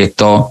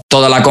 Jesucristo.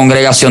 Toda la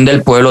congregación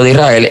del pueblo de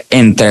Israel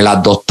entre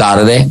las 2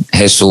 tardes.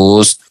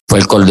 Jesús fue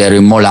el cordero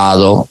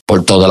inmolado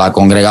por toda la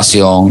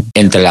congregación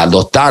entre las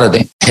 2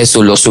 tardes.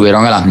 Jesús lo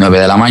subieron a las 9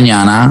 de la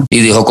mañana y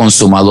dijo: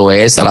 consumado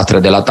es, a las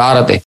 3 de la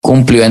tarde.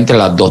 Cumplió entre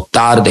las 2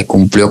 tardes,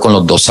 cumplió con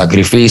los 2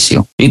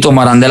 sacrificios. Y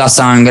tomarán de la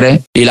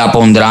sangre y la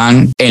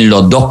pondrán en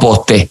los 2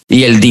 postes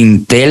y el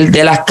dintel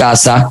de las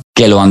casas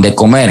que lo han de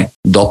comer.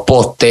 2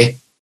 postes,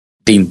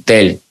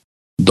 dintel.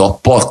 2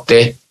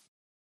 postes,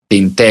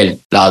 dintel.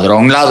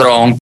 Ladrón,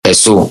 ladrón,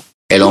 Jesús,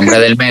 el hombre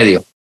del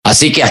medio.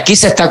 Así que aquí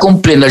se está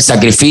cumpliendo el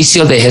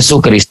sacrificio de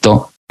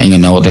Jesucristo en el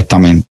Nuevo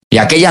Testamento. Y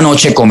aquella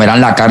noche comerán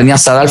la carne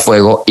asada al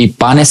fuego y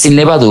panes sin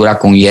levadura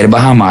con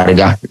hierbas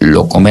amargas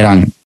lo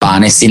comerán.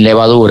 Panes sin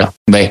levadura.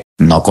 ¿Ve?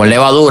 No con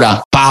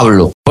levadura.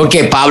 Pablo.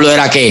 Porque Pablo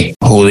era ¿qué?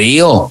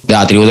 Judío de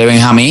la tribu de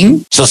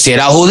Benjamín. Si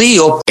era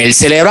judío, él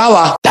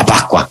celebraba la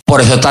Pascua.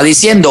 Por eso está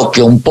diciendo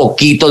que un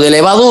poquito de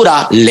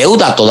levadura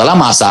leuda toda la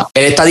masa.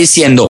 Él está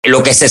diciendo que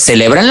lo que se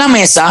celebra en la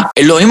mesa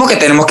es lo mismo que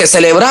tenemos que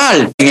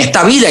celebrar en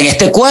esta vida, en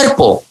este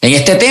cuerpo, en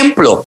este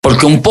templo.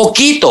 Porque un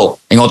poquito,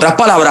 en otras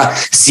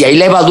palabras, si hay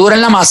levadura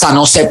en la masa,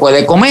 no se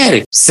puede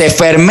comer. Se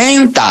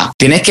fermenta.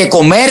 Tienes que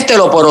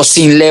comértelo, pero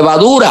sin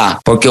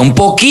levadura. Porque un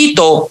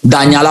poquito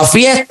daña la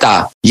fiesta.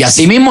 fresca. Y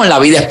asimismo en la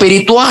vida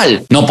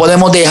espiritual. No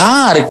podemos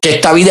dejar que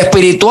esta vida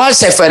espiritual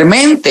se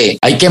fermente.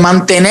 Hay que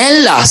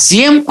mantenerla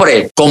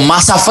siempre con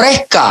masa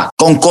fresca,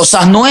 con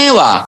cosas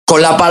nuevas,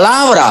 con la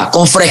palabra,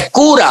 con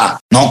frescura.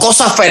 No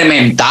cosas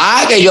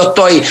fermentadas, que yo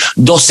estoy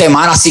 2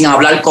 semanas sin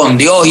hablar con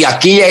Dios y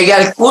aquí llegué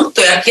al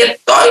culto y aquí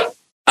estoy.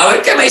 A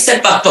ver qué me dice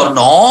el pastor.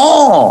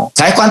 No.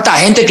 ¿Sabes cuánta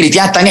gente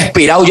cristiana está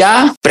expirado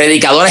ya?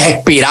 Predicadores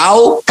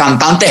expirados,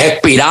 cantantes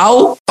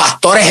expirados,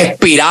 pastores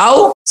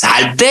expirados.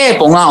 Salte,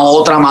 ponga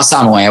otra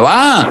masa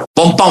nueva.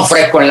 Pon pan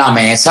fresco en la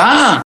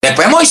mesa.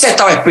 Después Moisés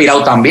estaba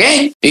expirado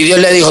también. Y Dios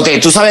le dijo,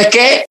 ¿tú sabes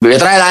qué? Voy a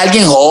traer a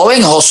alguien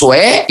joven,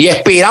 Josué. Y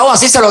expirado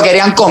así se lo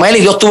querían comer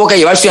y Dios tuvo que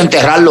llevarse a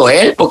enterrarlo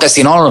él, porque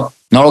si no...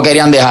 no lo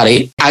querían dejar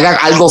ir. Haga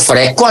algo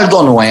fresco,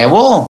 algo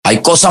nuevo. Hay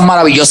cosas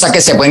maravillosas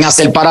que se pueden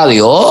hacer para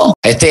Dios.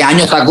 Este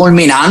año está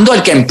culminando.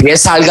 El que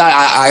empieza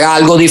haga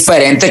algo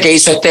diferente que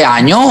hizo este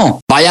año.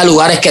 Vaya a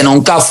lugares que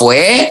nunca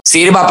fue.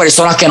 Sirva a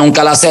personas que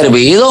nunca le ha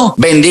servido.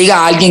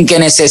 Bendiga a alguien que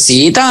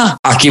necesita.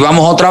 Aquí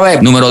vamos otra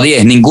vez. Número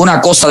 10. Ninguna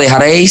cosa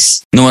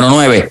dejaréis. Número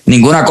 9.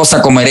 Ninguna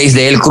cosa comeréis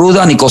de él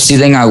cruda ni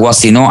cocida en agua,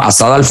 sino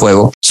asada al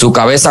fuego. Su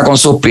cabeza con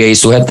sus pies y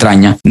sus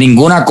extrañas.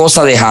 Ninguna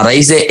cosa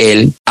dejaréis de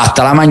él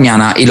hasta la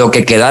mañana, y lo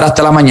que quedara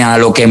hasta la mañana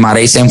lo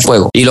quemaréis en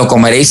fuego. Y lo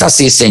comeréis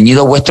así,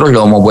 ceñidos vuestros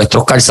lomos,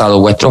 vuestros calzados,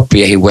 vuestros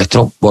pies y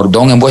vuestro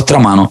bordón en vuestra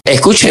mano.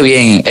 Escuche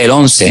bien el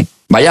 11.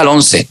 Vaya al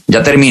 11,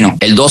 ya termino.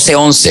 El 12,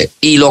 11.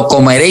 Y lo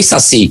comeréis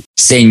así,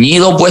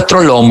 ceñidos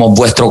vuestros lomos,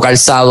 vuestro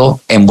calzado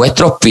en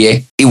vuestros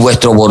pies y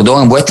vuestro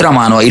bordón en vuestra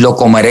mano, y lo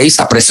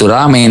comeréis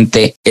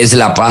apresuradamente. Es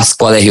la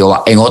Pascua de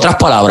Jehová. En otras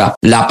palabras,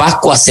 la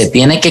Pascua se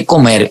tiene que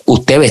comer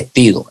usted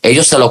vestido.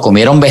 Ellos se lo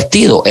comieron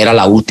vestido, era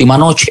la última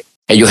noche.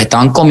 Ellos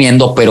estaban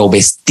comiendo pero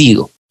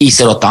vestido, y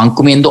se lo estaban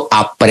comiendo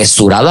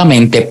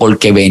apresuradamente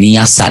porque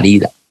venía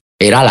salida.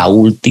 Era la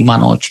última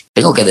noche.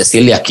 Tengo que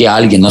decirle aquí a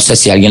alguien, no sé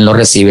si alguien lo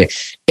recibe,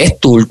 es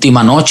tu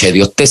última noche.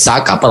 Dios te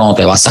saca, pero no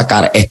te va a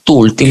sacar. Es tu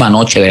última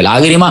noche de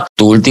lágrimas,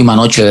 tu última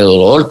noche de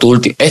dolor,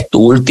 es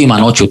tu última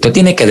noche. Usted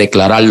tiene que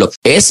declararlo.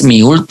 Es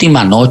mi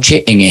última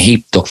noche en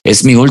Egipto.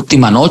 Es mi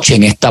última noche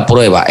en esta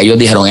prueba. Ellos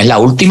dijeron, es la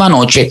última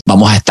noche,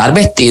 vamos a estar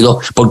vestidos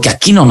porque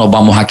aquí no nos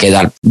vamos a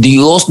quedar.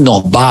 Dios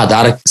nos va a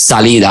dar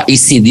salida. Y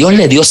si Dios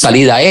le dio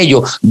salida a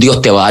ellos,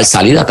 Dios te va a dar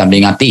salida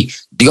también a ti.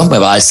 Dios me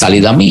va a dar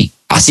salida a mí.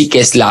 Así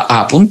que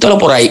apúntalo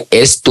por ahí,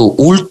 es tu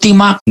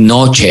última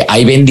noche.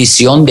 Hay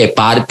bendición de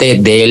parte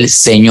del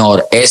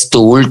Señor. Es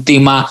tu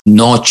última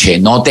noche.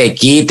 No te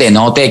quite,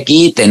 no te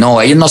quite.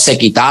 No, ellos no se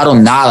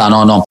quitaron nada,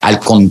 no. Al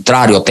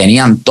contrario,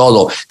 tenían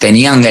todo.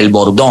 Tenían el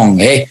bordón,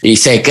 Y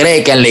se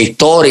cree que en la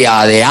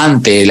historia de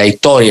antes,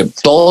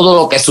 todo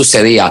lo que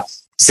sucedía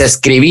se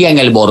escribía en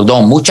el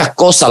bordón. Muchas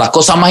cosas, las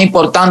cosas más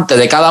importantes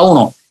de cada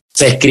uno,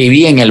 se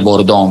escribía en el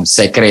bordón.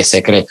 Se cree.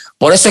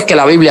 Por eso es que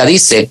la Biblia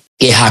dice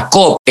que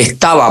Jacob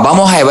estaba,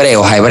 vamos a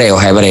Hebreos,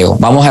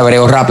 vamos a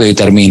Hebreos rápido y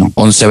termino,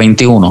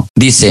 11:21.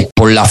 Dice,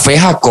 por la fe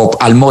Jacob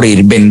al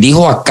morir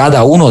bendijo a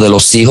cada uno de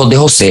los hijos de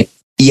José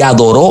y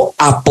adoró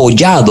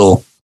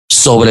apoyado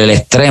sobre el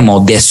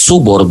extremo de su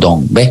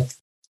bordón. ¿Ves?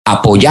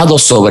 Apoyado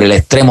sobre el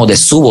extremo de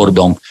su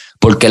bordón,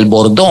 porque el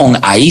bordón,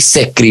 ahí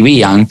se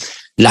escribían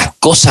las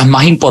cosas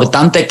más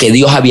importantes que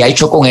Dios había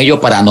hecho con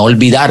ellos para no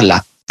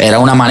olvidarlas. Era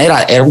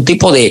un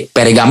tipo de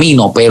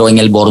pergamino, pero en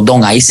el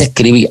bordón, ahí se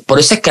escribía. Por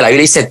eso es que la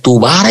Biblia dice, tu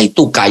vara y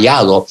tu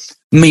callado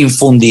me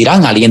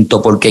infundirán aliento,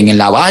 porque en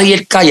la vara y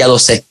el callado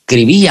se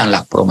escribían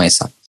las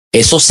promesas.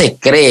 Eso se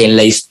cree en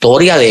la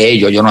historia de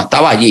ellos. Yo no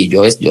estaba allí,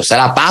 yo se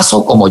la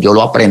paso como yo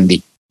lo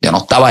aprendí. Yo no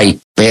estaba ahí,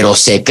 pero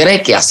se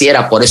cree que así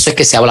era. Por eso es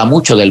que se habla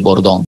mucho del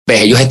bordón.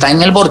 ¿Ves? Ellos están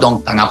en el bordón,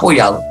 están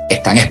apoyados,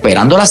 están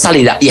esperando la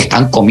salida y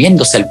están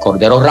comiéndose el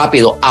cordero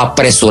rápido,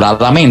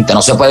 apresuradamente.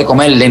 No se puede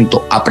comer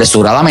lento,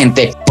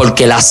 apresuradamente,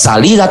 porque la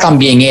salida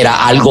también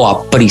era algo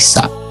a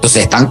prisa.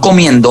 Entonces están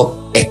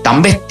comiendo,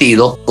 están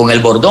vestidos con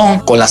el bordón,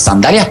 con las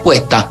sandalias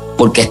puestas,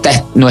 porque esta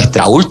es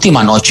nuestra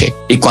última noche.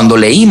 Y cuando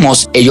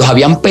leímos, ellos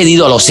habían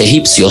pedido a los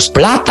egipcios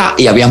plata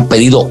y habían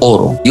pedido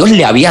oro. Dios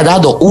le había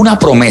dado una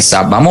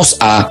promesa. Vamos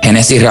a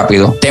Génesis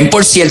rápido. Ten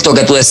por cierto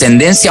que tu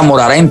descendencia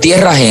morará en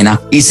tierra ajena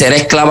y será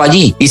esclava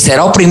allí y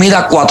será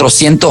oprimida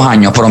 400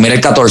 años. Pero mira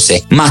el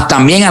 14. Mas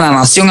también a la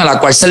nación a la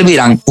cual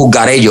servirán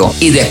juzgaré yo.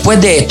 Y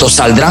después de esto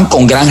saldrán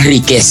con gran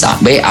riqueza.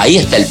 Ve, ahí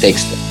está el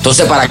texto.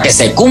 Entonces, para que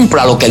se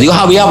cumpla lo que Dios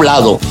había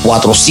hablado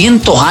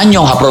 400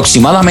 años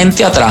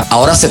aproximadamente atrás,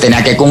 ahora se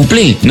tenía que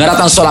cumplir. No era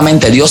tan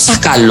solamente Dios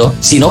sacarlo,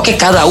 sino que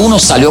cada uno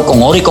salió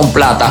con oro y con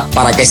plata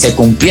para que se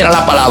cumpliera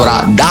la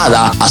palabra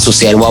dada a su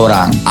siervo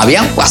Abraham.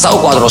 Habían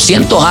pasado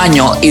 400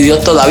 años y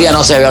Dios todavía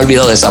no se había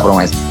olvidado de esa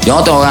promesa. Yo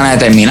no tengo ganas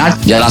de terminar.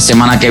 Ya la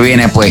semana que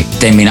viene, pues,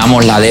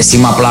 terminamos la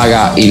 10ª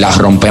plaga y la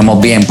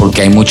rompemos bien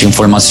porque hay mucha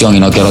información y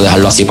no quiero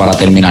dejarlo así para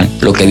terminar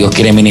lo que Dios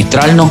quiere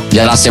ministrarnos.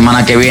 Ya la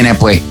semana que viene,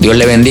 pues, Dios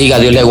le bendiga,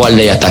 Dios le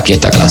guarde y hasta aquí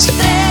esta clase.